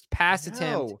first pass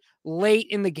attempt late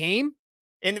in the game.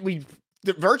 And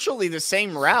virtually the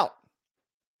same route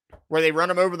where they run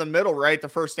him over the middle, right? The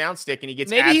first down stick, and he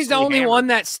gets maybe he's the only hammered. one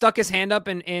that stuck his hand up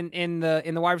in the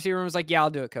wide receiver room, was like, yeah, I'll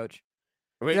do it, coach.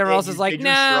 Everyone else is like,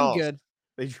 nah, I'm good.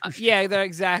 Yeah,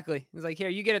 exactly. It's like, here,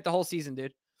 you get it the whole season,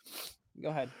 dude. Go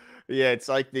ahead. Yeah, it's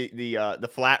like the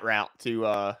flat route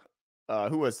to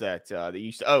who was that?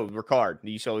 Ricard.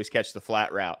 They used to always catch the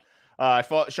flat route. I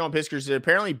thought Sean Piskers said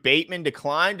apparently Bateman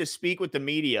declined to speak with the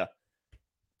media.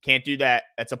 Can't do that.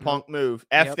 That's a punk move.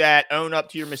 F that. Own up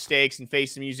to your mistakes and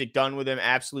face the music. Done with him.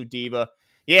 Absolute diva.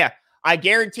 Yeah, I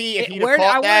guarantee if he'd have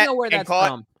caught that, I want to know where that's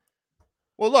from.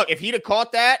 Well, look, if he'd have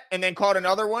caught that and then caught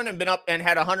another one and been up and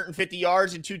had 150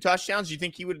 yards and 2 touchdowns, you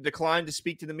think he would have declined to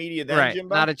speak to the media then, right,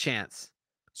 Jimbo? Not a chance.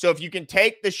 So if you can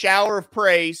take the shower of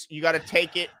praise, you got to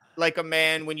take it like a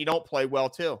man when you don't play well,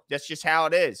 too. That's just how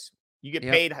it is. You get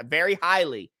paid very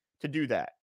highly to do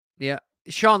that. Yeah.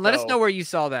 Sean, let us know where you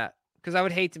saw that, because I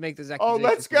would hate to make this accusation. Oh,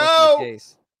 let's go.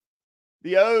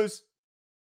 The O's.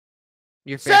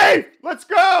 Your face. Safe. Let's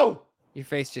go. Your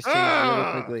face just changed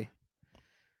really quickly.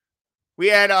 We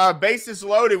had bases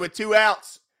loaded with 2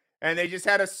 outs, and they just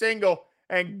had a single,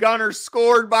 and Gunner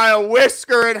scored by a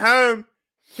whisker at home.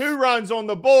 2 runs on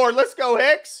the board. Let's go,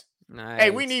 Hicks. Nice. Hey,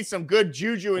 we need some good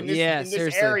juju in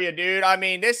this area, dude. I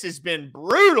mean, this has been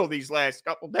brutal these last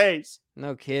couple days.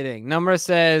 No kidding. Number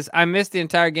says, I missed the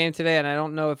entire game today, and I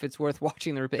don't know if it's worth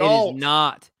watching the replay. It is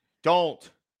not. Don't.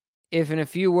 In a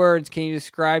few words, can you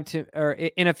describe to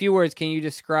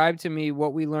me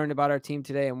what we learned about our team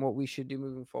today and what we should do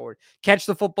moving forward? Catch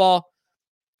the football.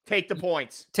 Take the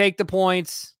points.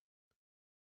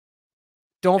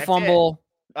 Don't fumble.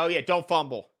 Oh, yeah, don't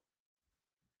fumble.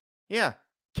 Yeah.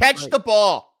 Catch the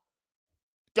ball.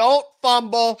 Don't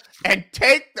fumble and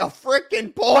take the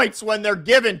freaking points when they're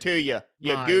given to you.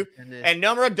 You goof. And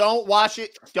don't watch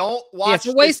it. Don't watch it. It's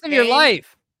a waste of your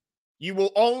life. You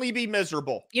will only be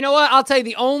miserable. You know what? I'll tell you,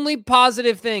 the only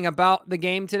positive thing about the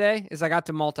game today is I got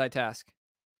to multitask.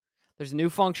 There's a new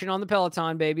function on the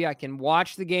Peloton, baby. I can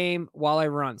watch the game while I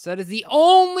run. So that is the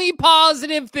only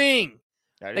positive thing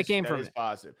that came from it. That is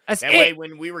positive. That way,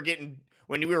 when we were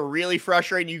really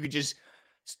frustrated, you could just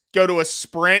go to a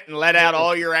sprint and let out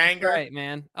all your anger. Right,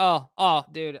 man. Oh,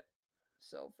 dude.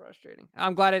 So frustrating.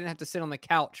 I'm glad I didn't have to sit on the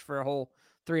couch for a whole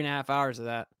 3.5 hours of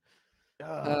that.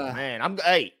 Oh, man.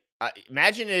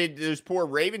 Imagine those poor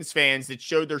Ravens fans that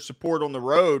showed their support on the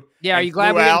road. Yeah, are you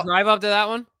glad we didn't drive up to that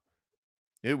one?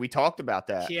 Dude, we talked about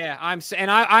that. Yeah,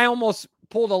 I almost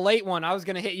pulled a late one. I was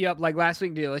going to hit you up like last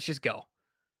week, dude. Let's just go.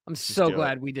 I'm so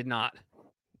glad we did not.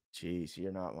 Jeez,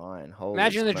 you're not lying. Holy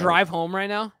Imagine the drive home right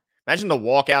now. Imagine the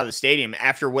walk out of the stadium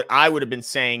after what I would have been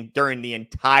saying during the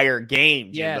entire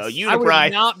game, Jimbo. Yes, I would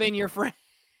have not been your friend.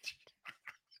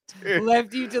 Dude,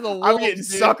 left you to the wolves. I'm getting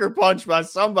sucker punched by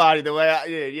somebody the way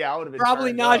I would have been.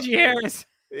 Probably Najee Harris.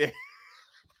 Yeah.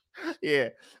 Yeah.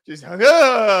 Just who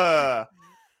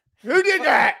did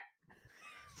that?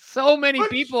 So many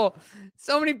people.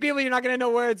 You're not going to know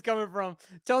where it's coming from.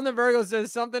 Tone the Virgo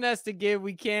says something has to give.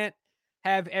 We can't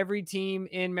have every team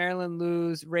in Maryland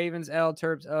lose. Ravens L,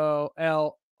 Terps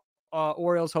L,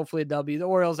 Orioles hopefully a W. The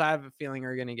Orioles, I have a feeling,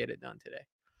 are going to get it done today.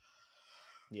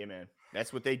 Yeah, man.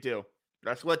 That's what they do.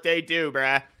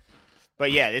 Bruh.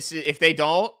 But yeah, if they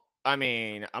don't, I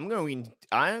mean,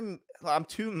 I'm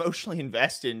too emotionally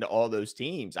invested into all those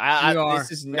teams.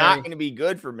 This is not going to be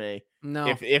good for me.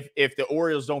 No. If the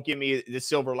Orioles don't give me the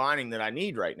silver lining that I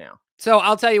need right now. So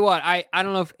I'll tell you what, I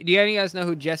don't know do any of you guys know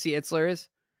who Jesse Itzler is?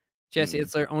 Jesse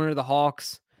Itzler, owner of the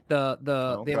Hawks, the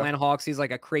Atlanta Hawks. He's like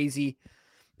a crazy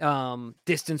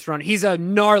distance runner. He's a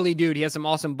gnarly dude. He has some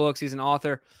awesome books. He's an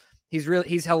author.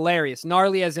 He's hilarious.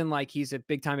 Gnarly as in like he's a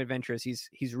big time adventurous.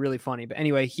 He's really funny. But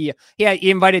anyway, he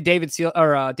invited David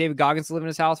Goggins to live in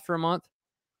his house for a month,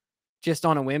 just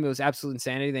on a whim. It was absolute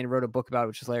insanity. Then he wrote a book about it,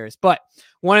 which is hilarious. But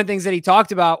one of the things that he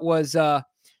talked about was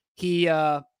he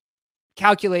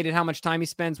calculated how much time he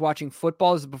spends watching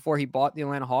football before he bought the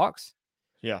Atlanta Hawks.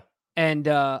 Yeah, and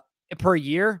per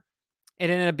year, it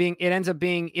ends up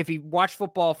being if he watched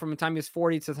football from the time he was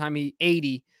 40 to the time he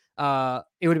 80.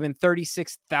 It would have been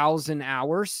 36,000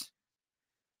 hours.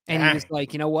 And he was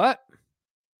like, you know what?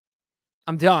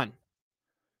 I'm done.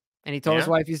 And he told his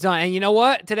wife he's done. And you know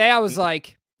what? Today I was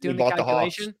like doing the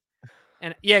calculation.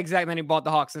 And yeah, exactly. Then he bought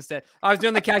the Hawks instead. I was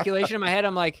doing the calculation in my head.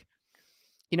 I'm like,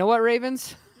 you know what,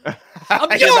 Ravens? I'm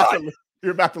done.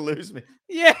 You're about to lose me.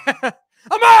 Yeah.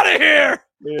 I'm out of here.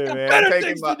 Yeah, man. Better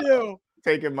things to do.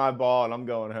 Taking my ball and I'm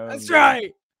going home. That's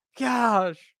right.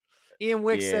 Gosh. Ian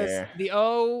Wick says the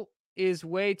O is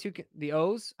way too. The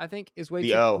O's, I think, is way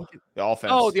too. The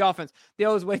offense. Oh, the offense. The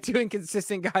O is way too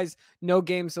inconsistent, guys. No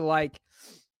games alike.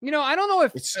 I don't know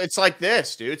if it's like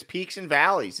this, dude. It's peaks and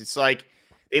valleys. It's like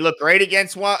they look great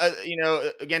against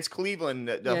against Cleveland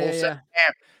the whole second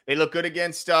half. They look good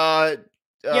against. The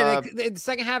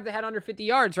second half they had under 50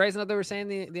 yards, right? Isn't that what they were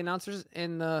saying? The announcers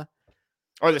in the.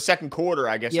 Or the second quarter,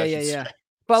 I guess I should say.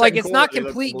 But, like, Second it's not quarter,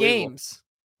 complete games.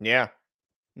 Yeah.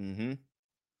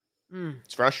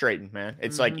 It's frustrating, man.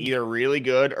 It's like either really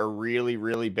good or really,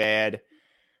 really bad.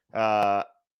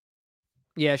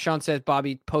 Yeah, Sean says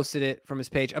Bobby posted it from his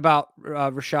page about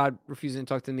Rashad refusing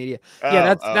to talk to the media.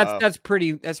 That's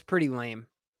pretty lame.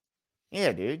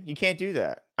 Yeah, dude, you can't do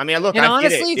that. I mean, look, and I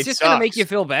honestly, get it. It's just gonna make you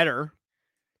feel better.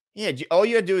 Yeah, all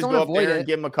you had to do is go up there and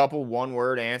give them a couple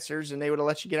one-word answers, and they would have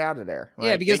let you get out of there.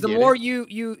 Yeah, because the more you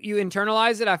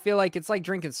internalize it, I feel like it's like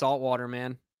drinking salt water,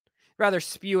 man. Rather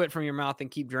spew it from your mouth than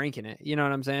keep drinking it. You know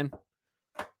what I'm saying?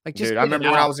 Like, just dude, I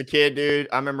remember when I was a kid, dude.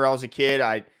 I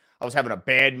was having a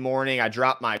bad morning. I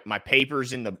dropped my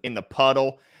papers in the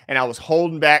puddle, and I was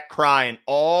holding back crying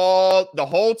the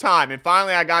whole time. And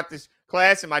finally, I got this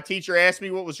class, and my teacher asked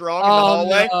me what was wrong in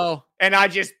the hallway, and I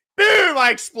just boom! I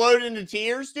exploded into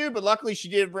tears, dude. But luckily, she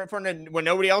did it in front of when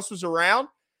nobody else was around,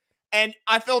 and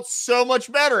I felt so much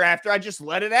better after I just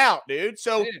let it out, dude.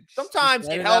 So sometimes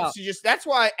it helps to just. That's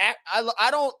why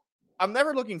I'm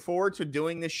never looking forward to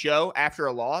doing this show after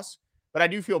a loss, but I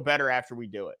do feel better after we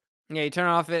do it. Yeah, you turn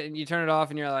it off,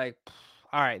 and you're like,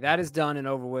 all right, that is done and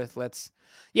over with.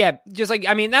 Just like,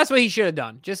 I mean, that's what he should have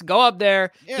done. Just go up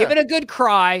there, give it a good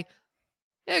cry.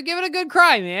 Yeah, give it a good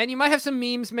cry, man. You might have some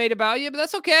memes made about you, but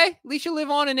that's okay. At least you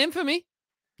live on in infamy.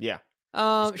 Yeah.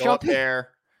 Just go up there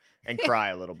and cry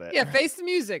a little bit. Yeah, face the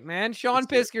music, man. Sean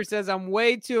Pisker says, I'm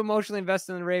way too emotionally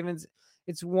invested in the Ravens.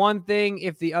 It's one thing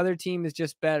if the other team is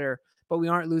just better, but we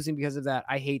aren't losing because of that.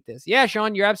 I hate this. Yeah,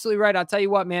 Sean, you're absolutely right. I'll tell you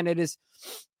what, man, it is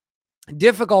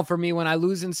difficult for me when I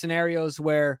lose in scenarios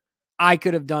where I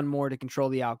could have done more to control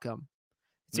the outcome.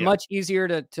 It's much easier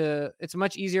it's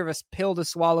much easier of a pill to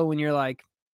swallow when you're like,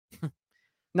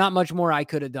 not much more I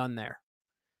could have done there.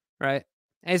 Right.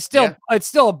 And it's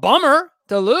still a bummer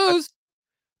to lose.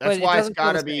 That's why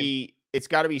it's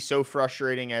gotta be so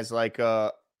frustrating as like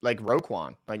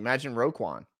Roquan. Like, imagine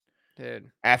Roquan.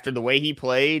 Dude. After the way he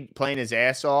played, playing his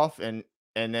ass off, and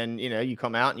then you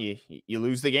come out and you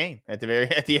lose the game. At the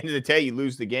end of the day, you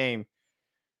lose the game.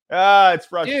 It's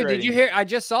frustrating. Dude, did you hear? I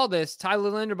just saw this.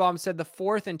 Tyler Linderbaum said the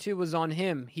 4th and 2 was on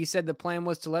him. He said the plan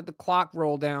was to let the clock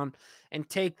roll down and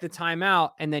take the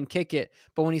timeout and then kick it.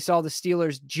 But when he saw the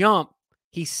Steelers jump,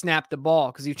 he snapped the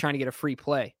ball because he was trying to get a free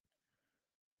play.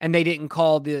 And they didn't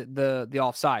call the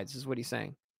offsides, is what he's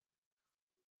saying.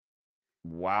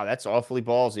 Wow, that's awfully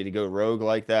ballsy to go rogue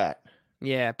like that.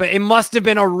 Yeah, but it must have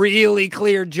been a really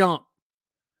clear jump.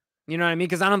 You know what I mean?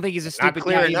 Because I don't think he's a stupid Not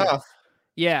clear guy enough.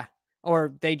 Yeah.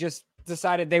 Or they just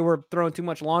decided they were throwing too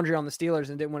much laundry on the Steelers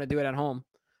and didn't want to do it at home.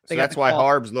 So that's why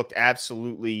Harbs looked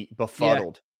absolutely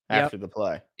befuddled after the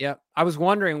play. Yep. I was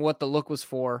wondering what the look was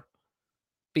for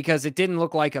because it didn't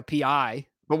look like a PI.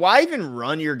 But why even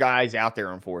run your guys out there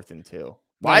on 4th and 2?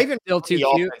 Why even still too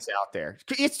the cute offense out there?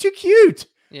 It's too cute.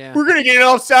 Yeah. We're going to get it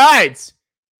offsides.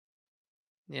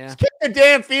 Yeah. Just kick the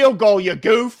damn field goal, you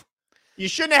goof. You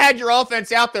shouldn't have had your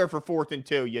offense out there for 4th and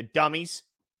 2, you dummies.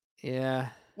 Yeah.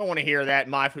 I don't want to hear that.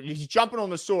 He's jumping on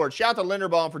the sword. Shout out to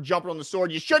Linderbaum for jumping on the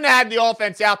sword. You shouldn't have had the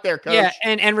offense out there, coach. Yeah,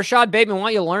 and Rashad Bateman, why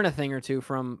don't you learn a thing or two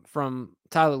from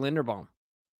Tyler Linderbaum?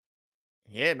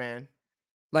 Yeah, man.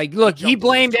 Like, look, he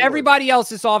blamed everybody else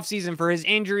this offseason for his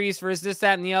injuries, for his this,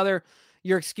 that, and the other.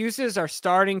 Your excuses are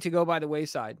starting to go by the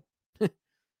wayside.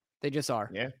 They just are.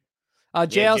 Yeah.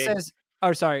 JL says,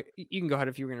 oh, sorry. You can go ahead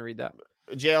if you were going to read that.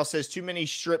 JL says, too many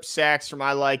strip sacks for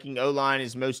my liking. O-line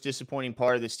is most disappointing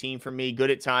part of this team for me.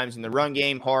 Good at times in the run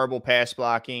game, horrible pass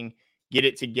blocking. Get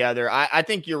it together. I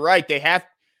think you're right.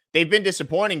 They've been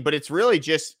disappointing, but it's really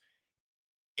just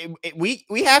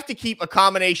we have to keep a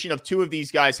combination of 2 of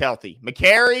these guys healthy.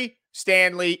 McCary,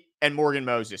 Stanley, and Morgan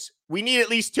Moses. We need at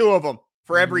least 2 of them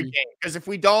for every game. Because if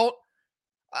we don't,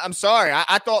 I'm sorry.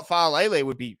 I thought Faalele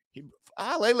would be.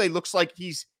 Faalele looks like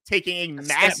he's taking a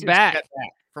massive step back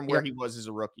from where he was as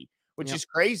a rookie, which is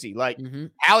crazy. Like,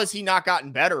 how has he not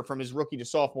gotten better from his rookie to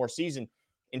sophomore season?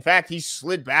 In fact, he's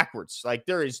slid backwards. Like,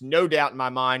 there is no doubt in my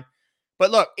mind.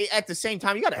 But look, at the same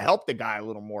time, you got to help the guy a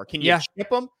little more. Can you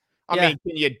chip him? I mean,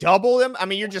 can you double him? I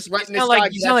mean, you're just letting this guy.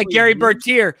 You sound like Gary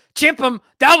Bertier. Chip him,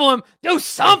 double him, do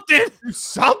something. Do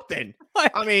something.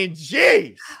 I mean,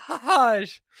 geez.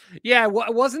 Gosh. Yeah,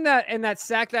 wasn't that in that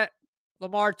sack that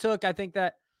Lamar took? I think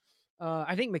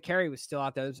McCary was still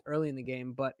out there. It was early in the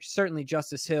game, but certainly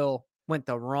Justice Hill went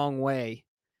the wrong way.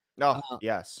 No,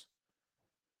 yes.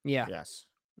 Yeah. Yes.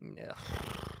 Yeah.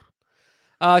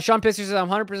 Sean Pister says, I'm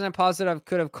 100% positive I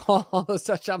could have called all those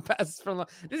touchdown passes from.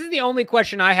 This is the only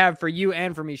question I have for you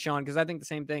and for me, Sean, because I think the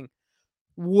same thing.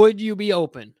 Would you be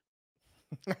open?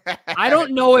 I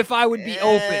don't know if I would be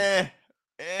open.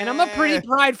 And I'm a pretty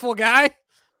prideful guy,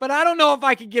 but I don't know if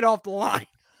I could get off the line.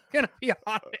 gonna be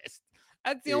honest.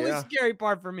 That's the only scary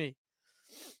part for me.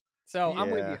 So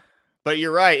I'm with you. But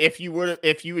you're right. If you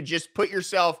would just put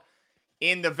yourself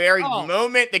in the very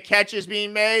moment the catch is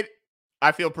being made,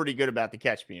 I feel pretty good about the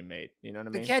catch being made. You know what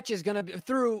I mean? The catch is gonna be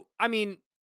through. I mean,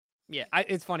 yeah,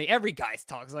 it's funny. Every guy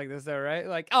talks like this, though, right?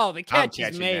 Like, the catch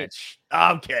is made.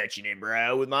 I'm catching it,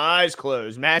 bro, with my eyes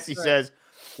closed. Massey says,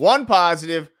 one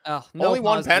positive, only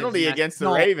one penalty against the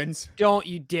Ravens. Don't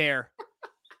you dare.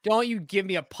 Don't you give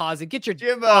me a positive. Get your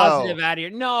positive out of here.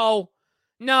 No.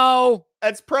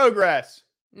 That's progress.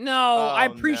 No, I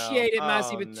appreciate it,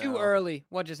 Massey, but too early.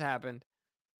 What just happened?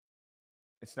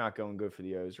 It's not going good for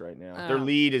the O's right now. Their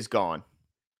lead is gone.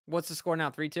 What's the score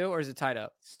now? 3-2, or is it tied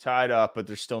up? It's tied up, but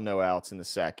there's still no outs in the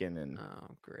second. And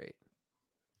great.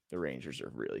 The Rangers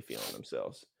are really feeling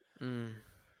themselves.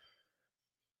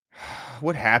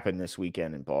 What happened this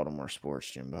weekend in Baltimore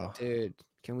sports, Jimbo? Dude,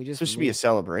 can we just... This should be a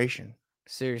celebration.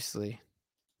 Seriously.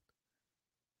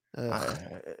 It's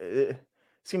going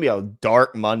to be a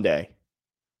dark Monday.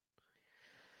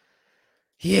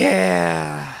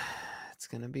 Yeah. It's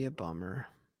going to be a bummer.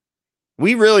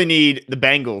 We really need the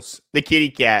Bengals, the Kitty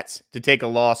Cats, to take a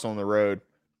loss on the road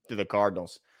to the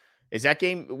Cardinals. Is that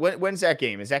game? When's that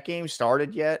game? Is that game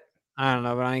started yet? I don't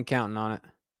know, but I ain't counting on it.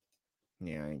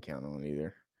 Yeah, I ain't counting on it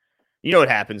either. You know what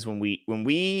happens when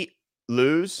we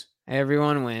lose?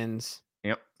 Everyone wins.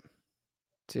 Yep,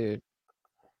 dude.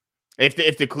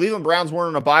 If the Cleveland Browns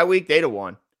weren't on a bye week, they'd have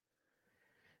won.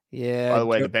 Yeah. By the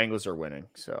way, the Bengals are winning.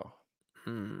 So.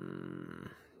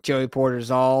 Joey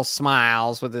Porter's all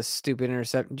smiles with this stupid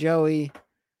interception. Joey.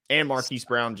 And Marquise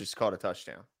Brown just caught a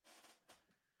touchdown.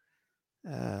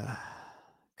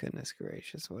 Goodness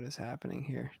gracious, what is happening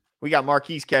here? We got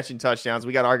Marquise catching touchdowns.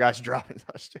 We got our guys dropping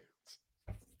touchdowns.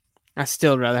 I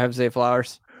still rather have Zay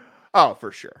Flowers. Oh,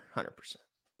 for sure. 100%.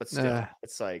 But still,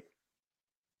 it's like,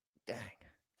 dang.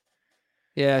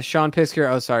 Yeah, Sean Pisker.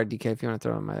 Oh, sorry, DK, if you want to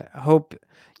throw in I hope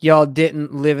y'all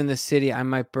didn't live in the city. I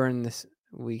might burn this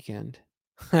weekend.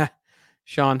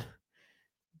 Sean,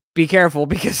 be careful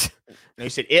because you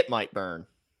said it might burn.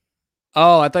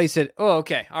 Oh, I thought you said,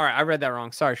 okay. All right. I read that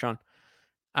wrong. Sorry, Sean.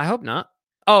 I hope not.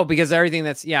 Oh, because everything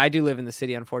I do live in the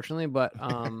city, unfortunately, but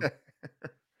I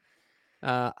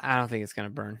don't think it's going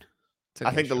to burn. Okay,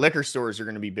 I think the liquor stores are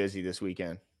going to be busy this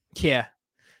weekend. Yeah.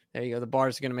 There you go. The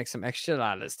bars are going to make some extra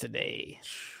dollars today.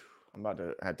 I'm about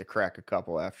to have to crack a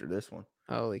couple after this one.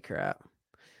 Holy crap.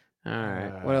 All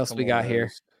right. What else we got here?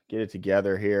 Get it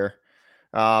together here.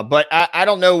 But I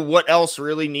don't know what else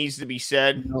really needs to be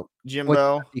said,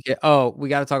 Jimbo. We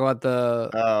got to talk about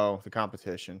the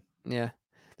competition. Yeah.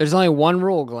 There's only one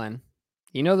rule, Glenn.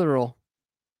 You know the rule.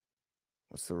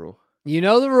 What's the rule? You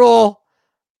know the rule.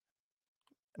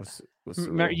 What's the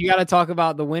rule? You got to talk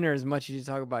about the winner as much as you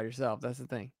talk about yourself. That's the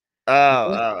thing.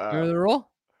 Remember the rule?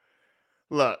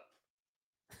 Look.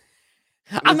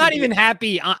 I'm not even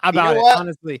happy about it,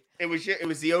 honestly. It was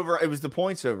the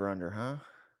points over under, huh?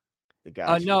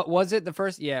 No, was it the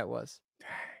first? Yeah, it was.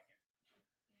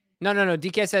 No.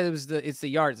 DK said it's the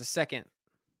yards, the second.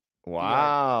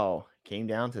 Wow. Came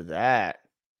down to that.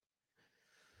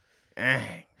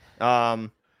 Dang. All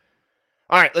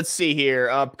right, let's see here.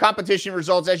 Competition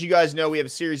results. As you guys know, we have a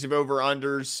series of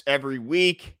over-unders every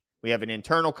week. We have an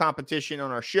internal competition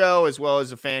on our show as well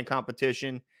as a fan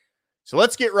competition. So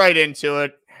let's get right into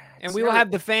it. And we will have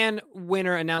the fan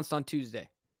winner announced on Tuesday.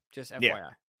 Just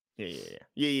FYI.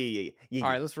 Yeah. All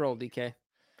right, let's roll, DK.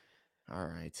 All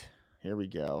right, here we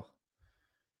go.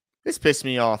 This pissed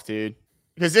me off, dude.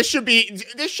 Because this should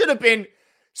have been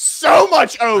so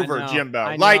much over, Jimbo.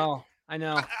 I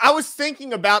know. I was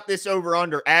thinking about this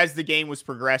over-under as the game was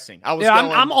progressing.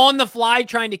 I'm on the fly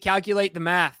trying to calculate the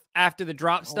math after the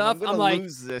drop stuff. I'm like,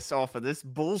 lose this off of this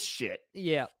bullshit.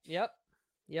 Yeah. Yep.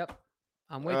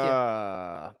 I'm with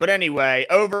you. But anyway,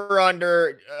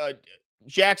 over-under.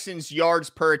 Jackson's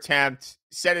yards per attempt,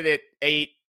 set it at 8.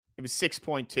 It was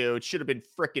 6.2. It should have been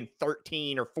freaking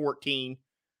 13 or 14.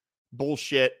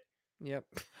 Bullshit. Yep.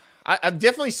 I've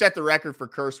definitely set the record for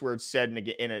curse words said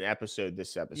in an episode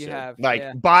this episode. You have.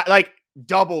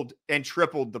 Doubled and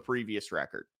tripled the previous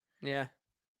record. Yeah.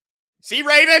 See,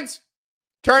 Ravens?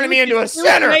 Turning me into a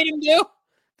sinner. What made him do?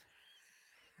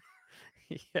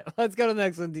 Yeah, let's go to the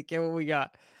next one, DK. What we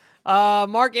got?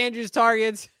 Mark Andrews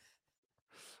targets.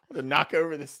 I'm gonna knock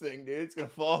over this thing, dude. It's gonna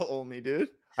fall on me, dude.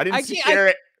 I didn't secure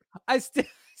it. I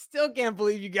still can't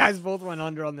believe you guys both went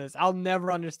under on this. I'll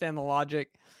never understand the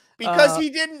logic. Because he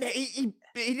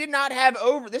did not have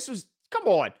over. Come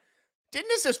on. Didn't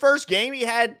this his first game he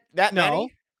had that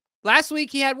many? Last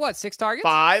week he had what? 6 targets?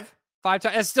 5. 5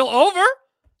 targets. That's still over.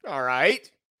 All right.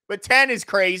 But 10 is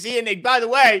crazy. And by the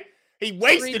way, He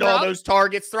wasted all those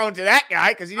targets thrown to that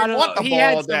guy because he didn't want the ball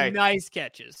all day. He had some nice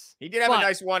catches. He did have a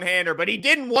nice one-hander, but he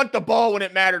didn't want the ball when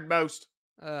it mattered most.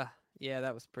 Yeah,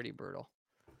 that was pretty brutal.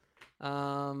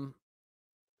 Let's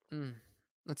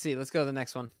see. Let's go to the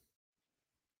next one.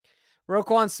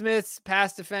 Roquan Smith's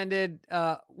pass defended.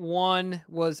 One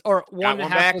was or one and a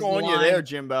half back was on the you line. there,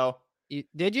 Jimbo.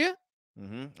 Did you?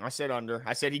 I said under.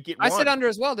 I said he'd get one. I said under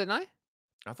as well, didn't I?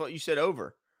 I thought you said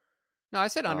over. No, I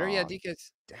said under. Yeah,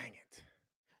 DK's. Dang it.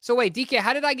 So wait, DK,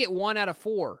 how did I get 1 out of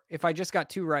 4 if I just got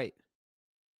 2 right?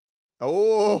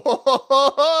 Oh,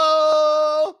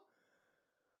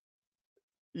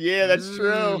 yeah, that's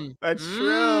true. That's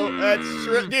true. That's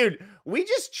true. Dude, we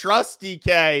just trust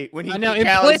DK when he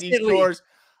tallies these scores.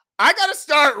 I got to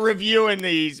start reviewing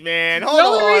these, man. Hold on. The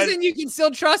only reason you can still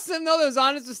trust him, though, those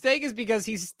honest mistake is because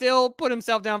he still put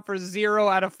himself down for 0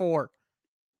 out of 4.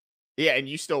 Yeah, and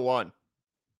you still won.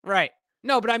 Right.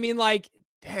 No, but I mean, like.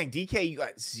 Dang, DK, you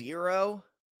got 0?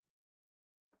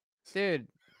 Dude.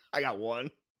 I got 1.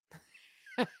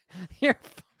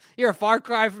 You're a far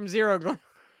cry from 0.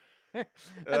 That's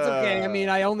okay. I mean,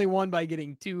 I only won by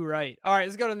getting 2 right. All right,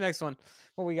 let's go to the next one.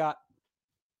 What we got?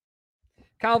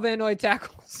 Kyle Van Noy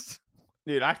tackles.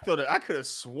 Dude, I could have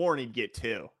sworn he'd get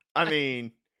 2. I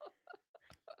mean,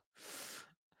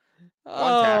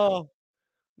 one tackle.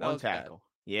 One tackle.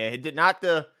 Bad. Yeah, he did not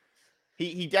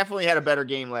he definitely had a better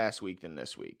game last week than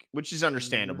this week, which is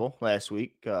understandable. Last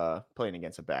week, playing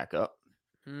against a backup.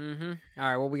 All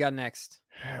right, what we got next?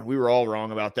 We were all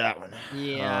wrong about that one.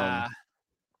 Yeah.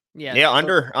 Yeah,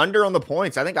 under on the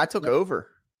points. I think I took over.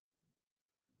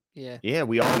 Yeah. Yeah,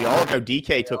 we all know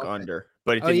DK took under,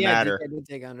 but it didn't matter. DK did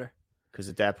take under. Because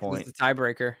at that point, it was the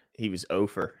tiebreaker. He was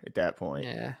over at that point.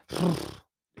 Yeah.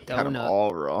 Got them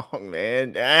all wrong,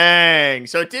 man. Dang.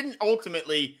 So it didn't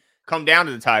ultimately come down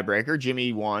to the tiebreaker.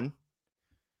 Jimmy won.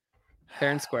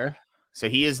 Fair and square. So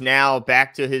he is now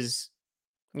back to his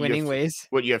winning ways.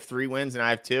 What, you have 3 wins and I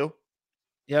have 2?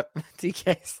 Yep.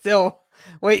 DK still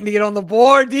waiting to get on the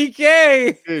board.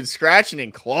 DK. Dude, scratching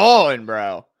and clawing,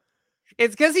 bro.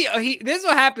 It's because this is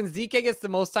what happens. DK gets the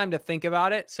most time to think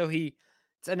about it. So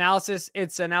it's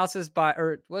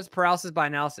paralysis by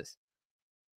analysis.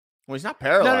 Well, he's not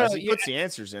paralyzed. He puts the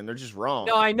answers in. They're just wrong.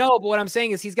 No, I know. But what I'm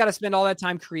saying is he's got to spend all that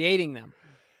time creating them.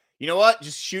 You know what?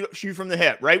 Just shoot from the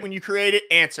hip. Right when you create it,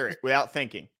 answer it without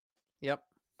thinking. Yep.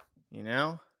 You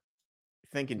know?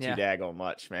 Thinking too daggone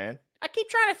much, man. I keep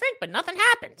trying to think, but nothing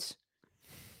happens.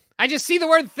 I just see the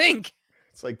word think.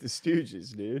 It's like the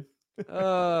Stooges, dude.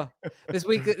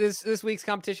 This week's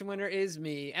competition winner is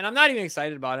me. And I'm not even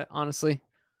excited about it, honestly.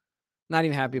 Not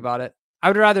even happy about it. I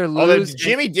would rather lose. Although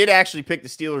Jimmy did actually pick the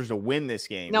Steelers to win this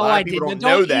game. No, I didn't. Don't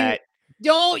know that.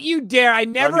 Don't you dare. I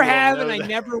never have, and I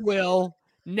never will.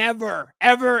 Never,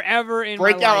 ever, ever in my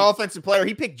life. Breakout offensive player.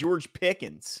 He picked George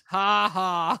Pickens. Ha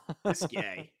ha. This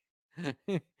guy.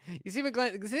 You see what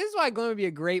Glenn? This is why Glenn would be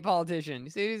a great politician. You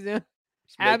see what he's doing?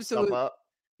 Absolutely.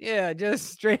 Yeah,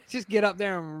 just get up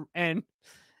there and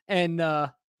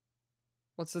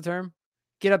what's the term?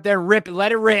 Get up there and rip it.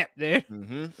 Let it rip, dude.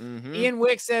 Ian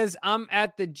Wick says, I'm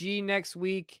at the G next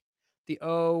week. The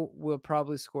O will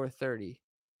probably score 30.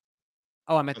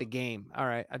 Oh, I'm at the game. All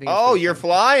right. I think. Oh, you're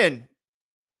flying.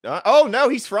 Oh, no,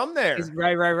 he's from there. He's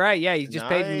right. Yeah, he's just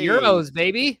paid in euros,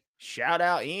 baby. Shout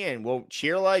out, Ian. Well,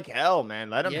 cheer like hell, man.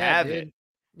 Let him have it.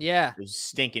 Yeah. Those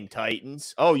stinking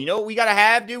Titans. Oh, you know what we got to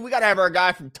have, dude? We got to have our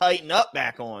guy from Tighten Up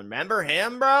back on. Remember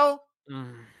him, bro?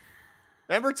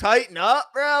 Remember Tighten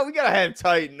Up, bro? We got to have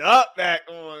Tighten Up back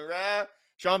on, bro.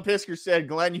 Sean Pisker said,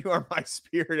 Glenn, you are my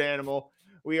spirit animal.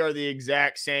 We are the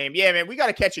exact same. Yeah, man, we got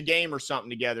to catch a game or something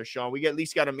together, Sean. We at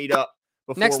least got to meet up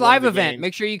before next live event.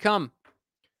 Make sure you come.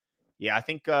 Yeah, I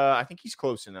think he's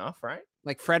close enough, right?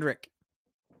 Like Frederick.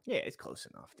 Yeah, it's close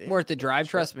enough, dude. Worth the drive,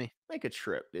 trust me. Make a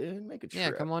trip, dude. Make a trip.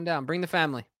 Yeah, come on down. Bring the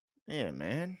family. Yeah,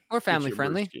 man. Or family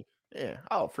friendly. Yeah.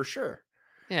 Oh, for sure.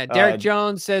 Yeah, Derek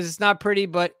Jones says it's not pretty,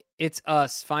 but it's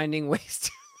us finding ways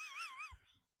to.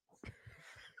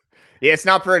 Yeah, it's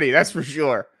not pretty. That's for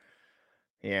sure.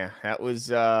 Yeah, that was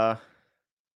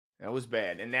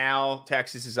bad. And now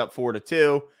Texas is up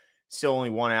 4-2. Still only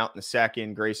 1 out in the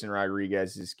second. Grayson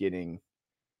Rodriguez is getting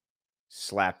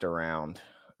slapped around.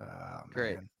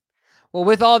 Great. Man. Well,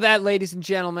 with all that, ladies and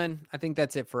gentlemen, I think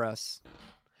that's it for us.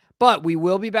 But we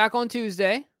will be back on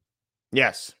Tuesday.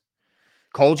 Yes.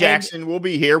 Cole Jackson will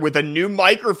be here with a new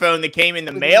microphone that came in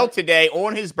the mail today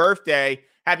on his birthday.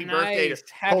 Happy birthday to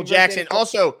Cole Jackson.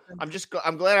 Also,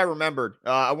 I'm glad I remembered.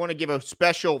 I want to give a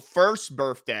special first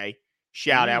birthday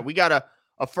shout out. We got a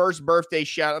first birthday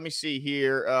shout. Let me see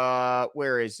here.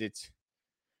 Where is it?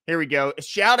 Here we go. A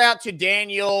shout out to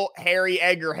Daniel Harry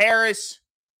Edgar Harris.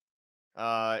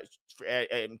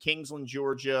 in Kingsland,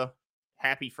 Georgia.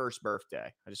 Happy first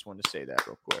birthday. I just wanted to say that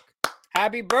real quick.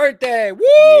 Happy birthday.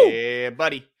 Woo! Yeah,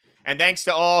 buddy. And thanks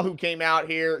to all who came out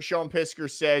here. Sean Pisker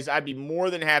says, I'd be more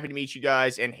than happy to meet you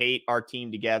guys and hate our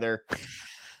team together.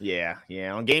 Yeah.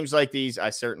 On games like these, I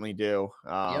certainly do.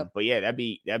 But yeah, that'd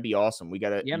be awesome. We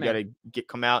gotta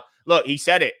come out. Look, he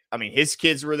said it. I mean, his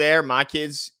kids were there. My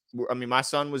kids. My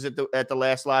son was at the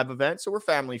last live event, so we're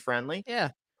family friendly. Yeah,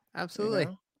 absolutely.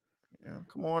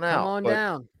 Come on out. Come on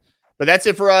down. But that's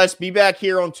it for us. Be back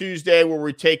here on Tuesday where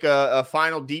we take a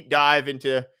final deep dive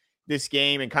into this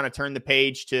game and kind of turn the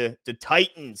page to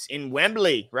Titans in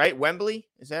Wembley, right? Wembley,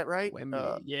 is that right?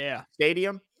 Wembley,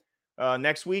 Stadium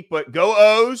next week. But go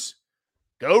O's,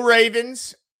 go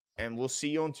Ravens, and we'll see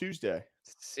you on Tuesday.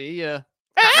 See ya.